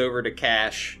walks over to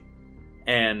Cash,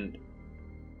 and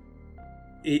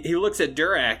he looks at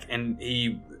Durak, and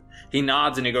he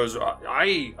nods and he goes,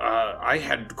 I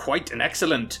had quite an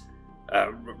excellent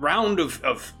round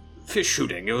of fish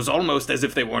shooting. It was almost as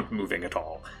if they weren't moving at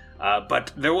all.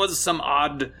 But there was some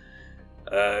odd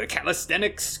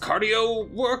calisthenics cardio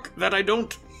work that I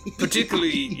don't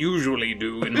particularly usually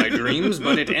do in my dreams,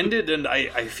 but it ended and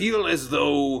I feel as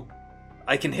though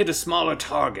I can hit a smaller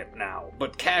target now.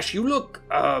 But Cash, you look,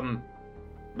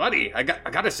 buddy, I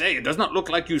gotta say, it does not look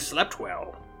like you slept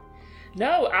well.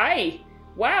 No, I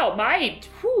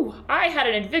had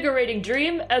an invigorating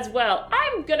dream as well.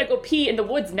 I'm gonna go pee in the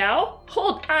woods now.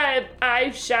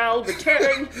 I shall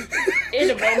return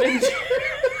in a moment.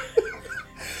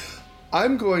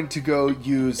 I'm going to go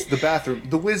use the bathroom,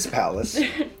 the Wiz Palace. The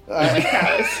Wiz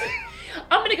Palace.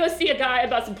 I'm gonna go see a guy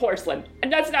about some porcelain,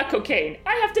 and that's not cocaine.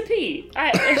 I have to pee.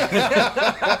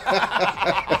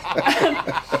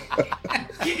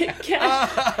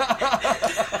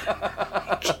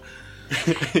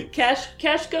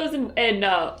 Cash goes and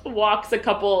walks a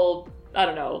couple, I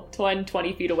don't know,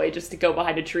 20 feet away just to go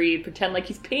behind a tree and pretend like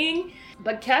he's peeing.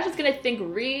 But Cash is going to think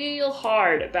real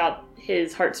hard about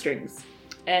his heartstrings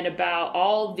and about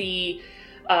all the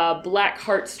black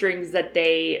heartstrings that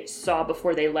they saw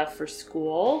before they left for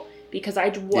school. Because I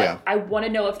want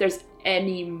to know if there's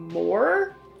any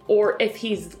more or if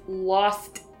he's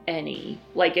lost any.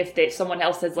 Like if someone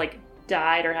else has like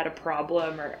died or had a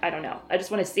problem, or I don't know. I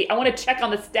just want to see. I want to check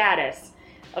on the status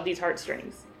of these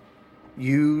heartstrings.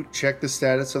 You check the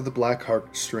status of the black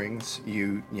heartstrings.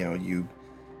 You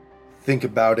think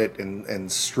about it and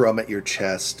strum at your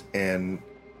chest, and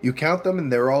you count them,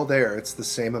 and they're all there. It's the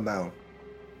same amount.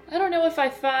 I don't know if I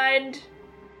find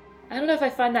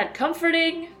that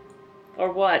comforting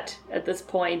or what at this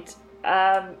point.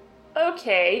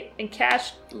 Okay. And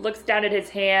Cash looks down at his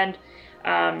hand,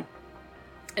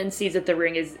 and sees that the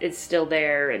ring is still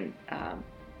there, and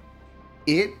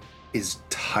it is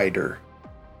tighter.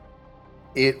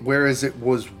 Whereas it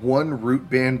was one root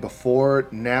band before,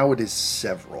 now it is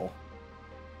several.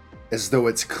 As though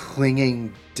it's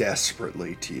clinging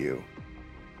desperately to you.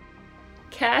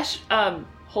 Cash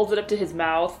holds it up to his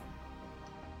mouth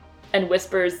and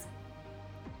whispers,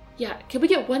 "Yeah, can we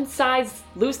get one size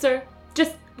looser?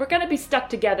 We're gonna be stuck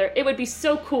together. It would be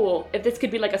so cool if this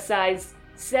could be like a size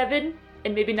 7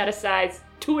 and maybe not a size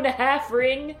 2.5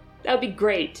 ring. That would be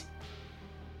great."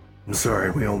 I'm sorry,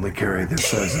 we only carry this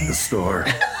size in the store.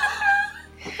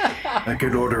 I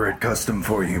could order it custom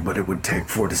for you, but it would take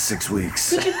 4 to 6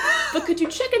 weeks. Could you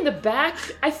check in the back?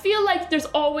 I feel like there's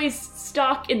always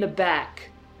stock in the back.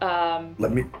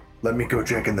 Let me go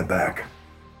check in the back.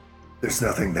 There's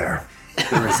nothing there.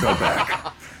 There is no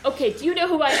back. Okay, do you know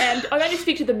who I am? I'm going to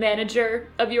speak to the manager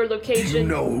of your location. Do you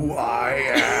know who I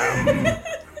am?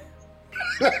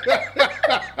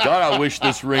 God, I wish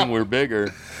this ring were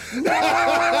bigger.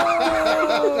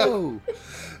 No!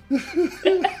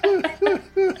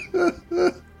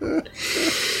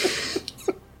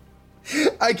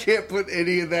 I can't put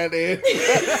any of that in.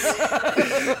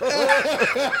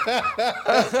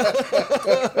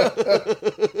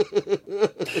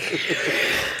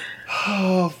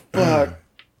 Oh, fuck.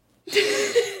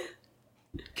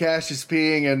 Cash is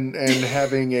peeing and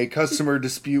having a customer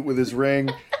dispute with his ring.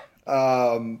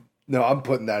 No, I'm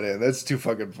putting that in. That's too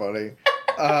fucking funny.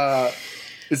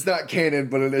 It's not canon,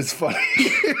 but it is funny.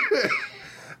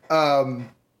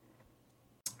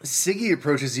 Siggy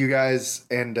approaches you guys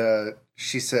and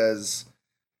she says,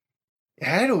 I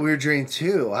had a weird dream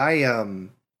too. I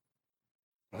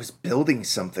was building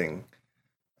something.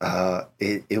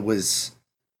 It was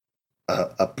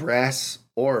a brass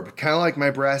orb, kind of like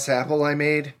my brass apple I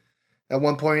made at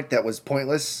one point that was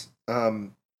pointless.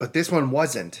 But this one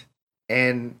wasn't.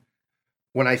 And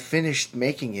when I finished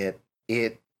making it,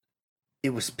 it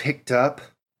was picked up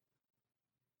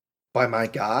by my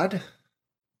god.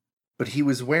 But he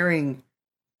was wearing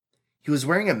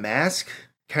a mask,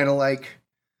 kind of like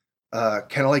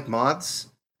Moth's,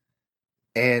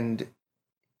 and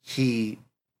he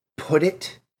put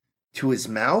it to his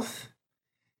mouth,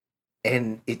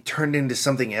 and it turned into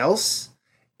something else,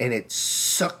 and it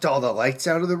sucked all the lights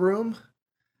out of the room,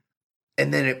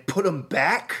 and then it put them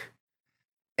back,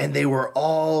 and they were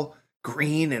all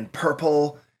green and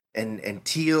purple and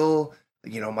teal,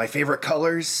 my favorite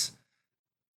colors.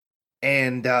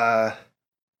 And I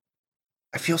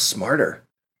feel smarter.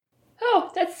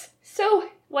 Oh, that's so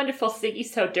wonderful, Siggy.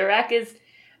 So Durak is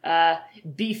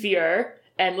beefier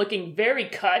and looking very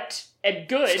cut and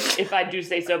good, if I do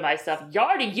say so myself.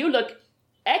 Yardy, you look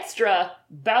extra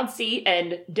bouncy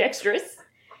and dexterous.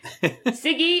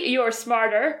 Siggy, you're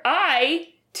smarter. I,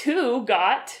 too,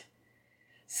 got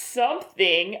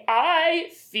something.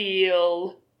 I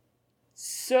feel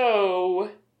so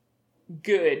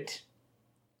good.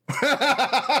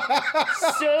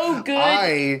 So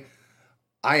good.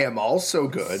 I am also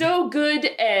good. So good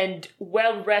and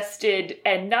well rested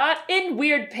and not in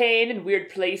weird pain and weird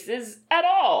places at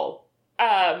all.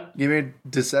 Give me a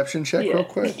deception check real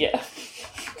quick. Yeah.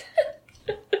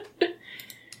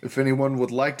 If anyone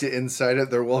would like to insight it,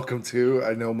 they're welcome to.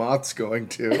 I know Moth's going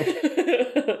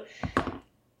to.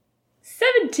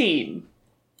 17.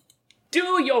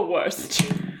 Do your worst.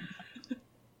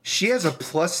 She has a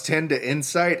 +10 to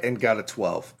insight and got a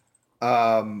 12.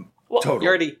 Total.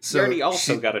 Yardy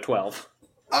also got a 12.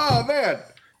 Oh, man.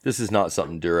 This is not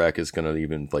something Durak is going to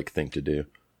even think to do.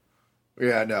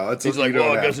 Yeah, no. He's like,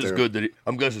 well, I guess it's good that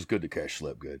Cash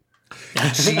slept good.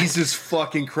 Jesus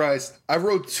fucking Christ. I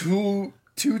wrote two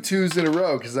twos in a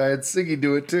row because I had Siggy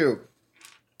do it too.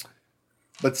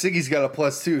 But Siggy's got a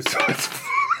 +2, so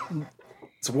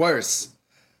it's worse.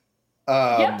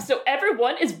 Yep, so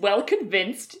everyone is well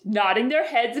convinced, nodding their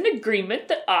heads in agreement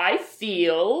that I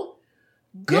feel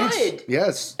good.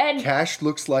 Yes. And Cash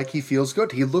looks like he feels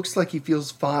good. He looks like he feels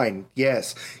fine.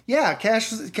 Yes. Yeah,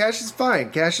 Cash is fine.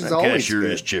 Cash is always Cash sure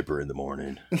good. is chipper in the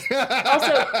morning.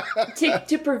 Also,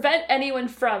 to prevent anyone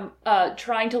from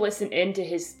trying to listen into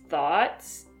his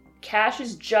thoughts, Cash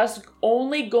is just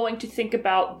only going to think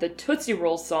about the Tootsie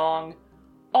Roll song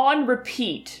on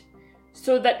repeat.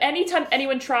 So that anytime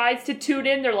anyone tries to tune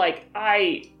in, they're like,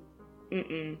 can't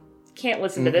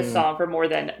listen to this song for more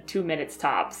than 2 minutes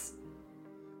tops.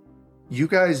 You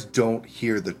guys don't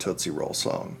hear the Tootsie Roll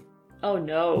song. Oh,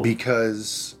 no.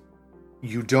 Because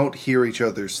you don't hear each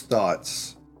other's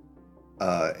thoughts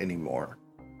anymore.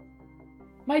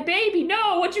 My baby,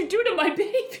 no! What'd you do to my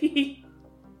baby?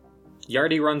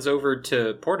 Yardy runs over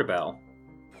to Portobello.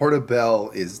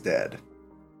 Portobello is dead.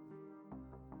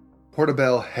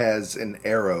 Portobello has an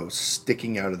arrow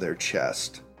sticking out of their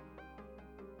chest.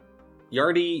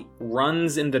 Yardy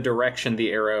runs in the direction the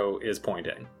arrow is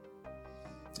pointing.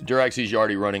 Durak sees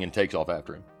Yardy running and takes off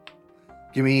after him.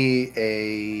 Give me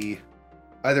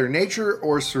either nature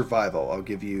or survival. I'll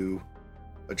give you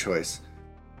a choice.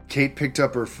 Kate picked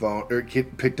up their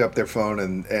phone,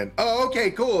 and oh,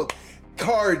 okay, cool.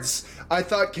 Cards. I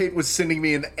thought Kate was sending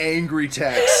me an angry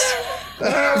text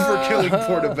for killing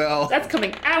Portobello. That's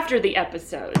coming after the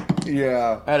episode.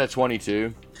 Yeah. I had a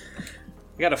 22.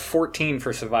 I got a 14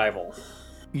 for survival.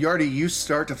 Yardy, you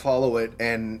start to follow it,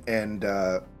 and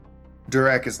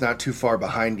Durak is not too far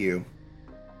behind you.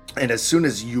 And as soon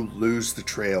as you lose the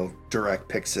trail, Durak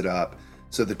picks it up,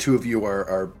 So the two of you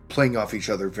are playing off each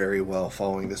other very well,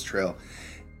 following this trail.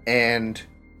 And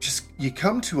just, you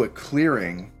come to a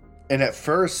clearing, and at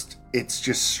first, it's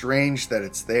just strange that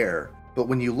it's there. But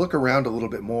when you look around a little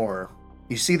bit more,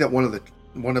 you see that one of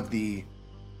the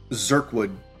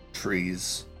Zirkwood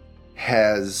trees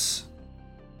has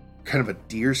kind of a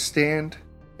deer stand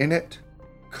in it.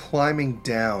 Climbing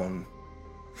down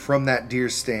from that deer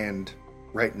stand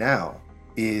right now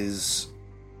is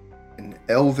an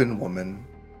elven woman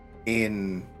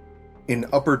in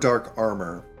upper dark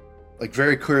armor. Like,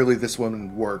 very clearly this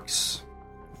woman works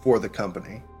for the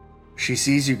company. She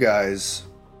sees you guys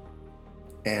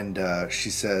and she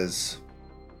says,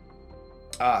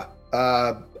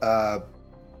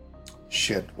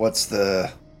 shit, what's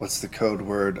the code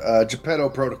word? Geppetto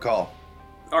Protocol.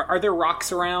 Are there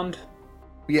rocks around?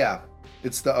 Yeah,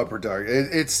 it's the upper dark.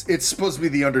 It's supposed to be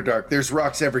the underdark. There's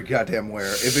rocks every goddamn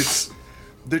where. If it's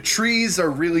the trees are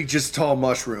really just tall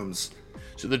mushrooms.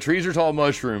 So the trees are tall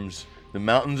mushrooms. The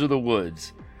mountains are the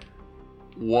woods.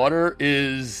 Water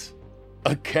is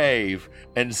a cave,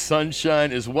 and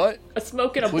sunshine is what? A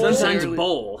smoke in a bowl. Sunshine's a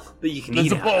bowl that you can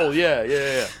eat. It's a bowl. Yeah.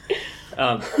 He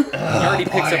already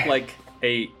picks up like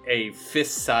a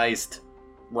fist-sized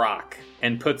rock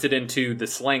and puts it into the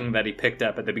sling that he picked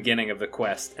up at the beginning of the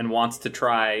quest and wants to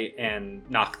try and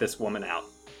knock this woman out.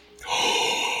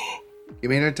 Give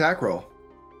me an attack roll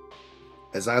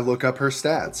as I look up her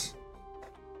stats.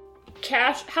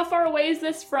 Cash, how far away is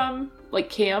this from, like,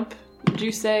 camp, would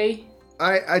you say?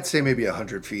 I'd say maybe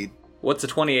 100 feet. What's a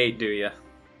 28 do ya?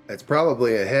 That's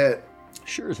probably a hit.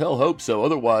 Sure as hell hope so.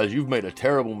 Otherwise, you've made a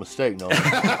terrible mistake, Nolan.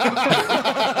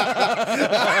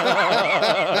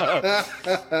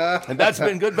 And that's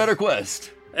been good, better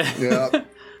quest. Yeah.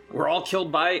 We're all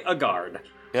killed by a guard.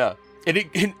 Yeah.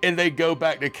 And they go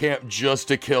back to camp just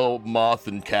to kill Moth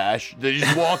and Cash. They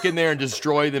just walk in there and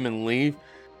destroy them and leave.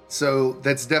 So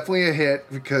that's definitely a hit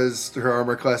because her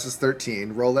armor class is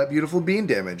 13. Roll that beautiful bean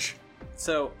damage.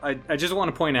 So I just want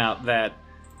to point out that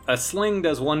a sling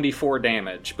does 1d4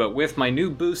 damage, but with my new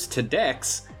boost to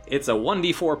Dex, it's a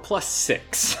 1d4 plus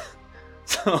 6.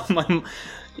 So my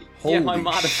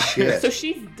modifier. Shit. So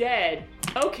she's dead.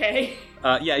 Okay.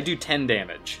 Yeah, I do 10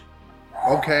 damage.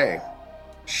 Okay.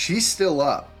 She's still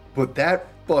up, but that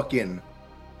fucking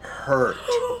hurt.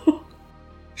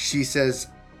 She says,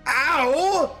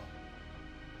 ow!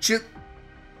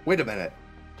 Wait a minute.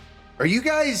 Are you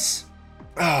guys...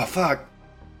 Oh, fuck.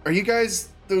 Are you guys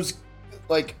those,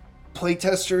 like,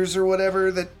 playtesters or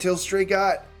whatever that Tilstray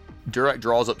got? Durak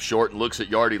draws up short and looks at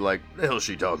Yardy like, the hell is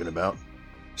she talking about?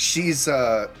 She's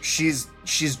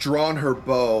drawn her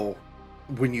bow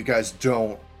when you guys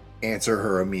don't answer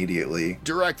her immediately.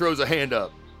 Durak throws a hand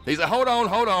up. He's like, hold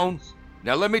on.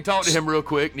 Now let me talk to him real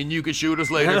quick, and then you can shoot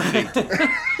us later if you need to.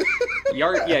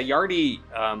 Yardy,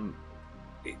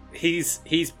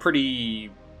 he's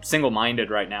pretty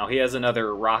single-minded right now. He has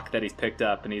another rock that he's picked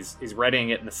up, and he's readying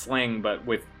it in the sling, but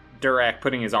with Durak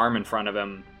putting his arm in front of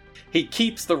him, he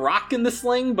keeps the rock in the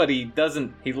sling, but he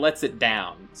lets it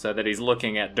down so that he's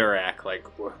looking at Durak like,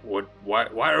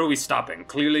 why are we stopping?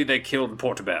 Clearly they killed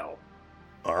Portobello.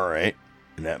 All right,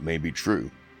 and that may be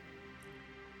true.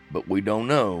 But we don't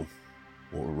know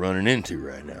what we're running into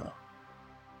right now.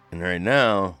 And right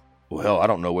now, well, hell, I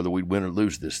don't know whether we'd win or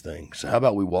lose this thing. So how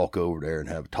about we walk over there and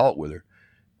have a talk with her?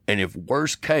 And if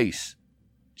worst case,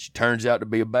 she turns out to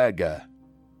be a bad guy,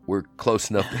 we're close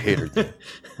enough to hit her then.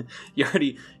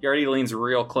 Yardy leans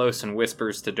real close and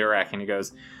whispers to Durak, and he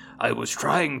goes, I was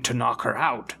trying to knock her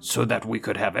out so that we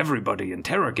could have everybody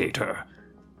interrogate her.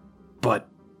 But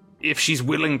if she's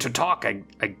willing to talk, I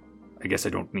guess I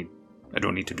don't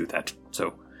need to do that.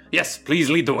 So, yes, please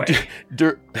lead the way.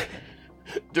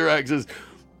 Durak says,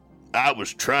 I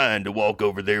was trying to walk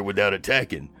over there without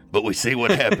attacking, but we see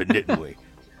what happened, didn't we?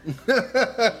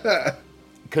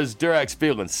 Because Durak's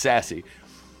feeling sassy.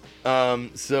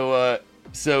 So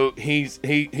he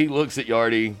looks at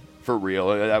Yardy for real.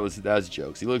 That was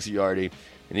jokes. He looks at Yardy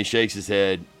and he shakes his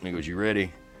head and he goes, "You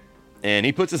ready?" And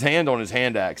he puts his hand on his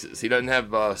hand axes. He doesn't have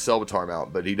Selvatar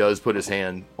mount, but he does put his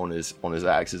hand on his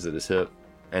axes at his hip.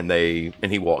 And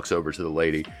he walks over to the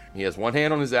lady. He has one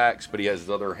hand on his axe, but he has his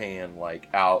other hand like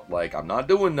out, like, I'm not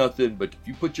doing nothing, but if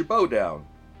you put your bow down.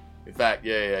 In fact,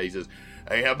 yeah. He says,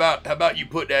 "Hey, how about you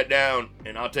put that down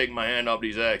and I'll take my hand off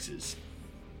these axes."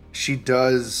 She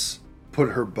does put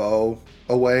her bow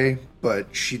away,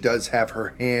 but she does have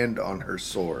her hand on her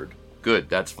sword. Good,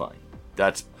 that's fine.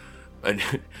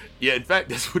 Yeah, in fact,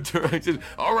 that's what Durak says.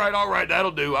 All right,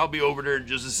 that'll do. I'll be over there in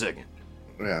just a second.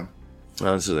 Yeah.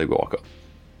 So they walk up.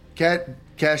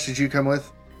 Cash, did you come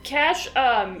with? Cash,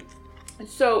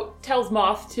 so tells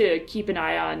Moth to keep an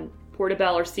eye on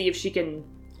Portobello or see if she can...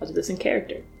 I'll do this in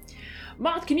character.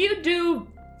 Moth, can you do...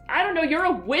 I don't know, you're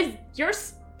a whiz... You're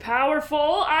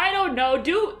powerful. I don't know.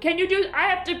 Can you do... I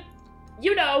have to...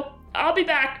 You know, I'll be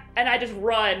back. And I just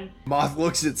run. Moth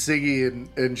looks at Siggy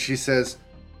and she says,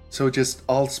 so just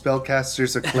all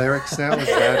spellcasters are clerics now?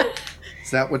 Is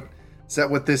that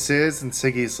what this is? And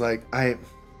Siggy's like, I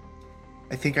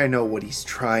think I know what he's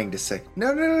trying to say.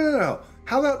 No.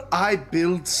 How about I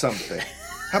build something?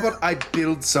 How about I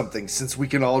build something since we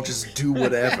can all just do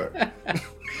whatever?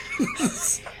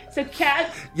 So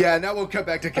Cash... Yeah, now we'll cut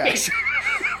back to Cash.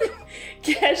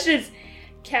 Cash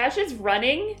is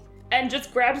running and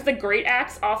just grabs the great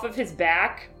axe off of his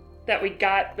back that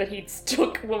he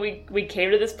took when we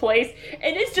came to this place,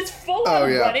 and is just full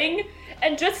on running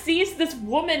and just sees this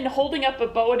woman holding up a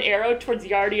bow and arrow towards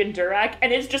Yardi and Durak,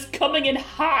 and is just coming in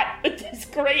hot with this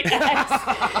great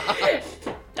axe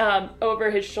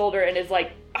over his shoulder, and is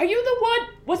like, are you the one?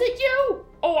 Was it you?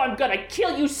 Oh, I'm gonna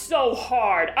kill you so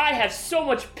hard. I have so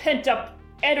much pent-up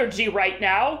energy right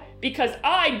now because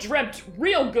I dreamt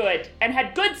real good and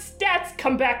had good stats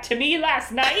come back to me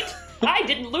last night. I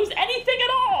didn't lose anything at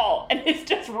all, and it's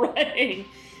just running.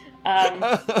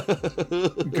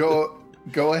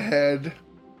 Go ahead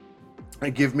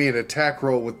and give me an attack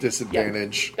roll with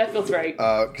disadvantage. Yeah, that feels right.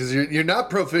 Because you're not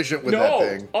proficient with that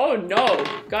thing. Oh no,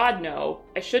 God no,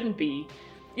 I shouldn't be.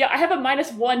 Yeah, I have a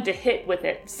 -1 to hit with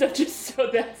it, so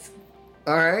that's.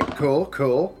 All right,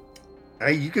 cool.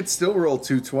 Hey, you could still roll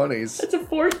 2 20s. That's a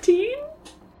 14.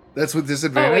 That's with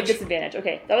disadvantage? Oh, wait, disadvantage.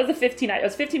 Okay, that was a 15. It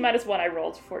was 15 -1. I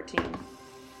rolled 14.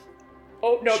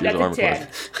 Oh, no, that's a 10.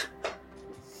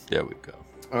 There we go.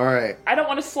 All right. I don't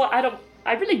want to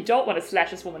I really don't want to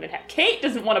slash this woman in half. Kate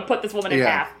doesn't want to put this woman in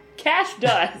half. Cash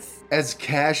does. As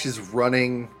Cash is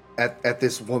running at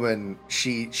this woman,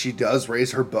 she does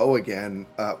raise her bow again.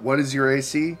 What is your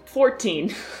AC?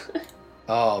 14.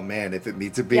 Oh, man, if it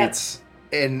meets, it beats.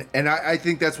 Yep. And I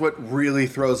think that's what really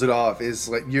throws it off, is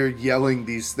like you're yelling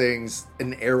these things,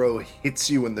 an arrow hits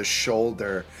you in the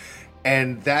shoulder,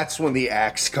 and that's when the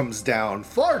axe comes down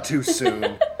far too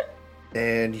soon.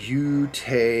 And you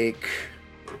take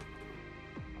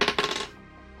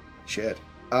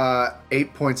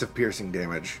 8 points of piercing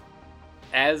damage.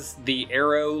 As the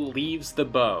arrow leaves the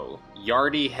bow,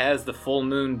 Yardi has the full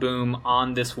moon boom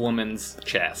on this woman's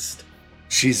chest.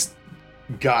 She's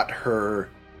got her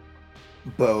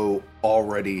bow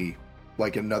already,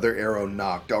 like another arrow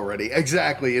knocked already.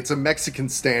 Exactly, it's a Mexican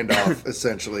standoff,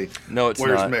 essentially. No, it's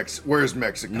not. Where's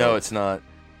Mexico? No, it's not.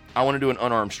 I want to do an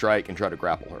unarmed strike and try to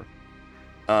grapple her.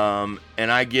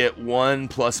 And I get 1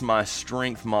 plus my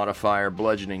strength modifier,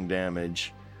 bludgeoning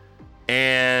damage.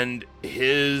 And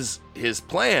his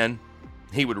plan,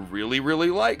 he would really, really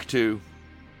like to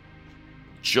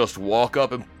just walk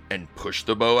up and push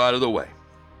the bow out of the way.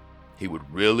 He would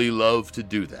really love to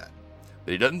do that.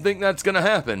 But he doesn't think that's going to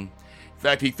happen. In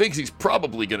fact, he thinks he's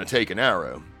probably going to take an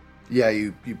arrow. Yeah,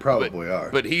 you probably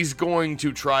are. But he's going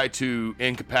to try to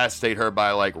incapacitate her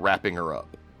by, like, wrapping her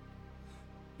up.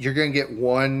 You're going to get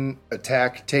 1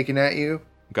 attack taken at you.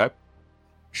 Okay.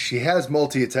 She has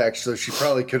multi-attack, so she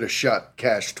probably could have shot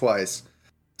Cash twice.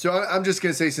 So I'm just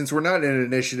going to say, since we're not in an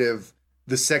initiative,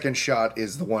 the second shot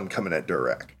is the one coming at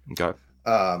Durak. Okay.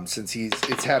 Since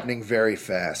it's happening very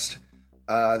fast.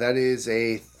 That is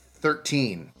a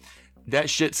 13. That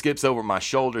shit skips over my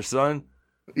shoulder, son.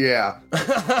 Yeah.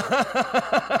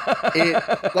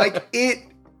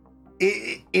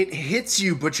 It hits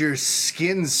you, but your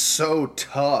skin's so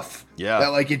tough. Yeah.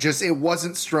 That like it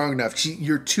wasn't strong enough.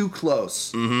 You're too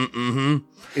close.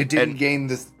 It didn't gain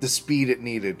the speed it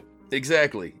needed.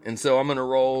 Exactly. And so I'm gonna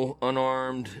roll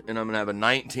unarmed, and I'm gonna have a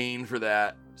 19 for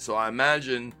that. So I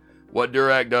imagine what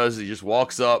Durak does is he just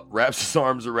walks up, wraps his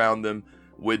arms around them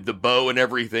with the bow and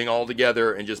everything all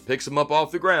together, and just picks them up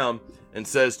off the ground and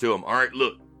says to him, all right,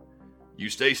 look, you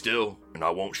stay still and I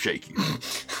won't shake you.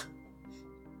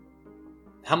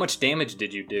 How much damage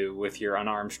did you do with your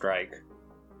unarmed strike?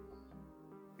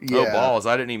 Yeah. Oh, balls.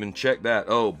 I didn't even check that.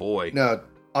 Oh, boy. No,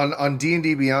 on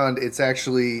D&D Beyond, it's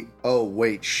actually... Oh,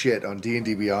 wait, shit. On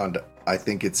D&D Beyond, I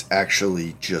think it's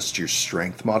actually just your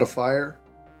strength modifier.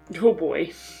 Oh,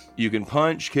 boy. You can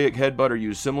punch, kick, headbutt, or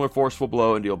use similar forceful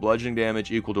blow and deal bludgeoning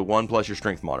damage equal to 1 plus your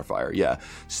strength modifier. Yeah.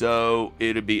 So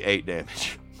it'd be 8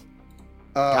 damage.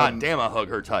 God damn, I hug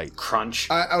her tight. Crunch.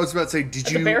 I was about to say, did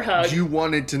you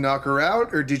wanted to knock her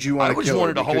out, or did you want to kill her? I just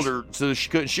wanted to hold her so she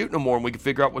couldn't shoot no more, and we could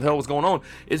figure out what the hell was going on.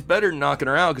 It's better than knocking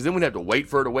her out, because then we'd have to wait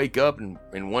for her to wake up and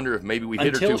wonder if maybe we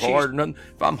hit her too hard or nothing.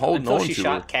 If I'm holding on to her. Until she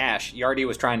shot Cash, Yardi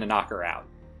was trying to knock her out.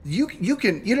 You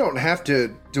don't have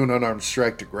to do an unarmed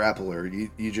strike to grapple her.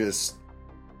 You just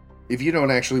If you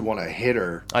don't actually want to hit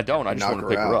her, I don't. I just want to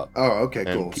pick her up. Oh, okay,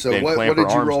 and cool. So then what clamp did her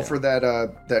you arms roll down. for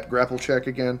that grapple check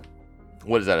again?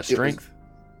 What is that? A strength?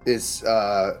 Let's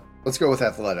go with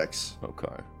athletics.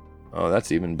 Okay. Oh,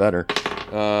 that's even better.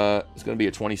 It's gonna be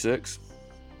a 26.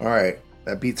 All right,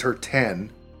 that beats her 10.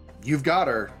 You've got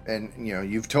her, and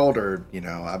you've told her,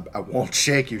 I won't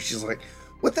shake you. She's like,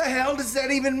 what the hell does that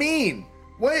even mean?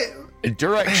 What?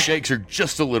 Durek shakes her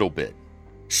just a little bit.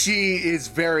 She is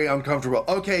very uncomfortable.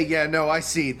 Okay, yeah, no, I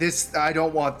see. This, I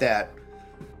don't want that.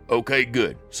 Okay,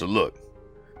 good. So look,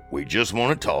 we just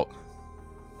want to talk.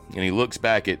 And he looks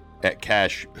back at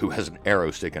Cash, who has an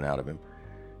arrow sticking out of him.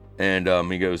 And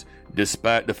he goes,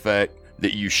 despite the fact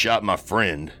that you shot my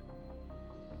friend,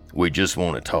 we just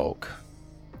want to talk.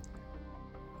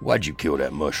 Why'd you kill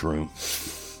that mushroom?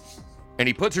 And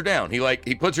he puts her down.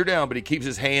 He puts her down, but he keeps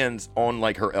his hands on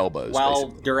her elbows. While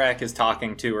basically. Durek is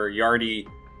talking to her, Yardy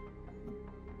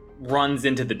runs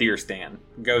into the deer stand,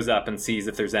 goes up and sees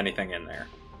if there's anything in there.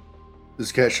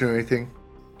 Does Cash know anything?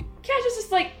 Cash is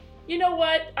just like, you know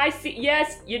what? I see.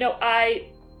 Yes,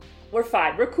 we're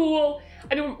fine. We're cool.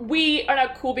 I mean, we are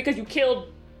not cool because you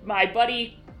killed my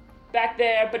buddy back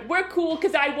there, but we're cool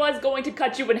because I was going to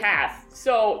cut you in half.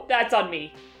 So that's on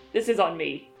me. This is on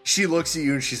me. She looks at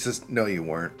you and she says, no, you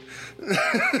weren't.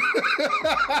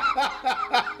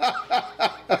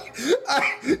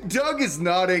 Doug is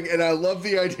nodding, and I love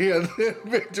the idea that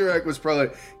Victorek was probably,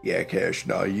 yeah, Cash,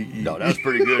 no, you. No, that's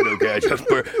pretty good, though, Cash.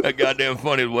 That goddamn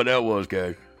funny is what that was,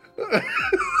 Cash.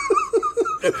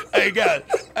 Hey, guys,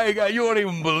 you won't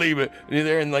even believe it. And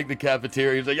they're in, the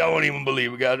cafeteria. He's like, y'all won't even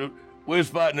believe it, guys. We was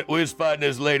fighting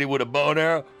this lady with a bow and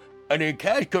arrow. And then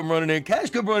Cash come running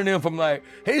in from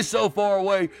he's so far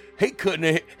away, he couldn't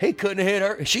have hit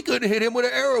her. She couldn't have hit him with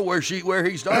an arrow where he started.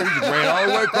 He just ran all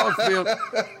the way across the field.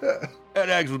 That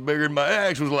axe was bigger than that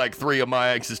axe was like 3 of my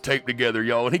axes taped together,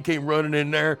 y'all. And he came running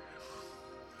in there.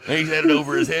 And he had it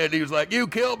over his head. He was like, you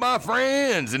killed my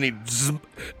friends. And he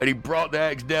brought the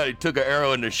axe down. He took an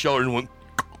arrow in the shoulder and went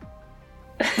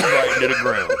right into the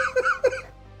ground.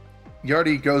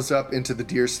 Yardy goes up into the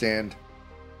deer stand.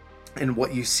 And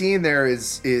what you see in there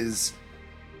is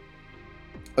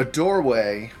a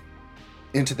doorway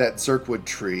into that Zirkwood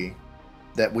tree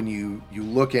that when you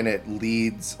look in it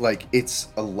leads, it's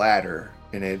a ladder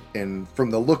in it. And from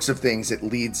the looks of things, it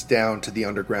leads down to the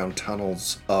underground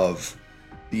tunnels of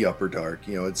the Upper Dark.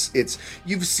 It's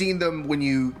you've seen them when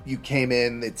you came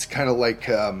in. It's kind of like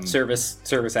Service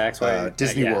Axway.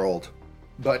 Disney yeah. World.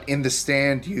 But in the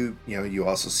stand, you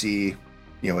also see,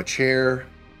 a chair,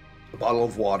 a bottle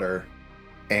of water,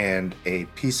 and a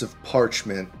piece of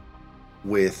parchment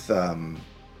with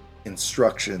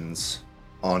instructions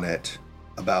on it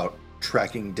about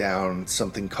tracking down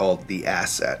something called the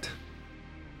asset.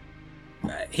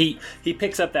 He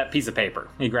picks up that piece of paper.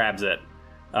 He grabs it.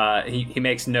 He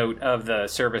makes note of the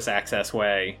service access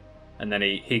way, and then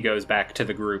he goes back to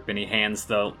the group and he hands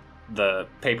the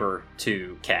paper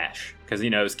to Cash, because he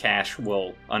knows Cash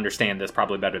will understand this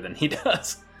probably better than he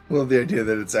does. Well, the idea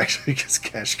that it's actually because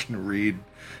Cash can read.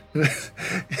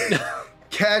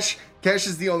 Cash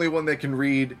is the only one that can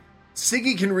read.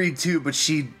 Siggy can read too, but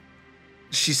she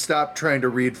stopped trying to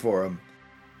read for him.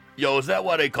 Yo, is that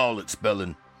why they call it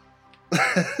spelling?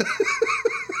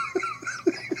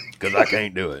 Because I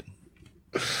can't do it.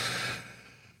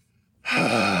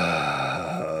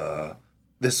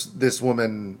 This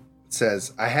woman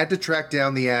says, I had to track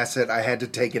down the asset. I had to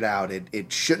take it out.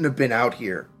 It shouldn't have been out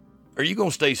here. Are you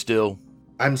gonna stay still?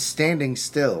 I'm standing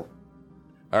still.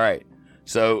 All right.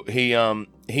 So he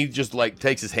just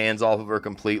takes his hands off of her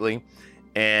completely,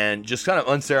 and just kind of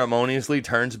unceremoniously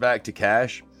turns back to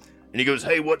Cash, and he goes,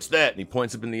 "Hey, what's that?" And he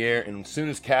points up in the air, and as soon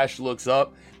as Cash looks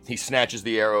up, he snatches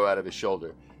the arrow out of his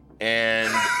shoulder,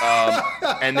 and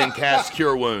then casts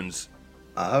Cure Wounds.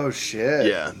 Oh shit!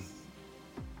 Yeah.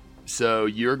 So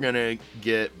you're gonna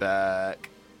get back.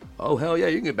 Oh hell yeah!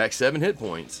 You can get back 7 hit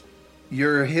points.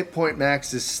 Your hit point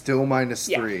max is still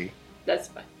 -3. That's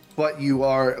fine. But you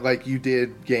are, you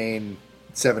did gain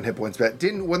 7 hit points back.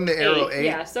 Wasn't the arrow 8?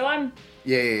 Yeah, so I'm...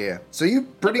 Yeah. So you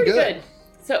pretty good.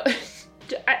 So,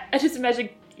 I just imagine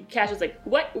Cash is like,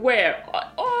 what? Where?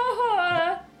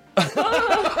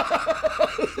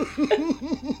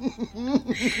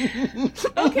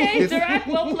 Okay, Durek,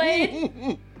 well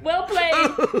played. Well played.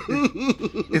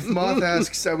 If Moth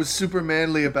asks, I was super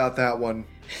manly about that one.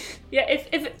 Yeah, if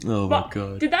oh my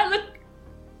god. Did that look...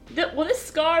 Will this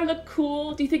scar look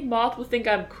cool? Do you think Moth will think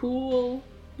I'm cool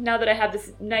now that I have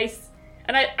this nice...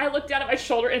 And I look down at my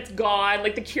shoulder and it's gone.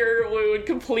 The cure wound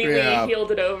completely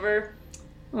healed it over.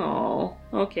 Oh,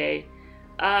 okay.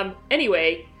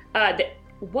 Anyway,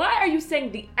 why are you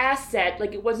saying the asset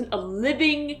like it wasn't a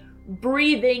living,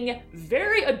 breathing,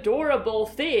 very adorable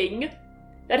thing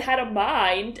that had a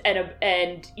mind and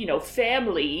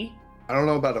family? I don't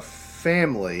know about a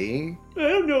family. I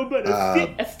don't know about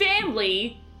a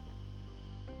family.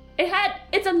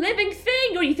 It's a living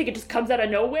thing, or you think it just comes out of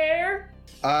nowhere?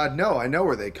 No, I know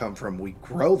where they come from. We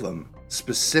grow them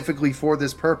specifically for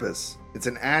this purpose. It's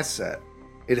an asset.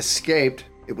 It escaped.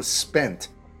 It was spent.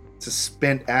 It's a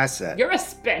spent asset. You're a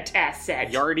spent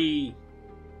asset. Yardi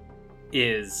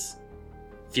is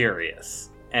furious.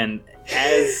 And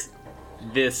as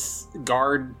this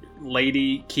guard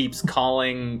lady keeps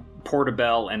calling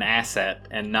Portabelle an asset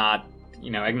and not,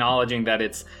 acknowledging that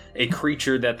it's a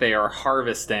creature that they are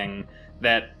harvesting,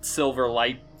 that silver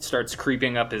light starts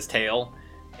creeping up his tail,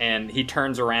 and he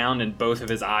turns around and both of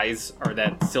his eyes are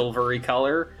that silvery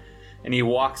color, and he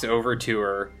walks over to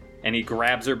her and he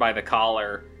grabs her by the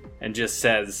collar and just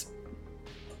says,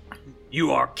 "You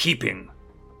are keeping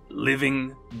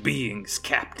living beings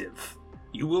captive.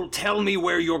 You will tell me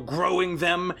where you're growing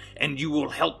them, and you will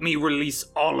help me release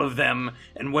all of them,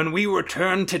 and when we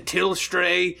return to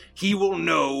Tilstray, he will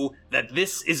know that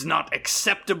this is not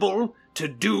acceptable to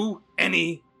do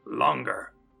any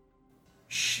longer."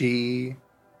 She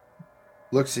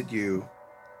looks at you.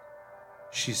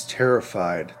 She's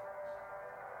terrified.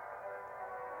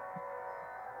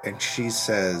 And she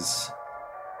says,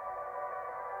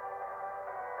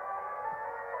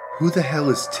 "Who the hell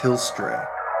is Tilstray?"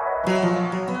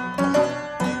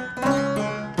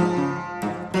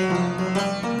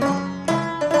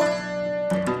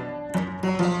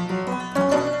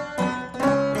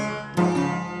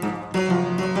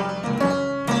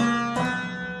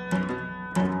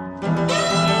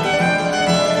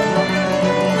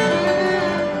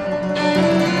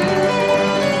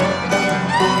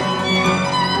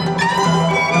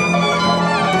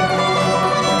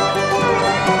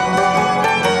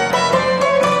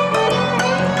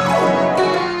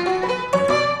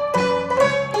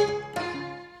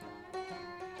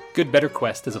 Good Better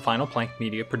Quest is a Final Plank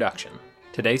Media production.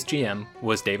 Today's GM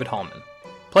was David Hallman.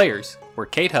 Players were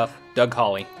Kate Huff, Doug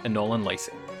Hawley, and Nolan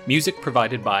Lacey. Music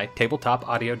provided by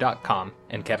TabletopAudio.com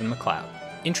and Kevin MacLeod.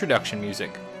 Introduction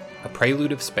music, A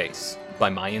Prelude of Space by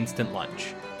My Instant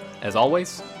Lunch. As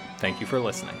always, thank you for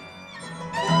listening.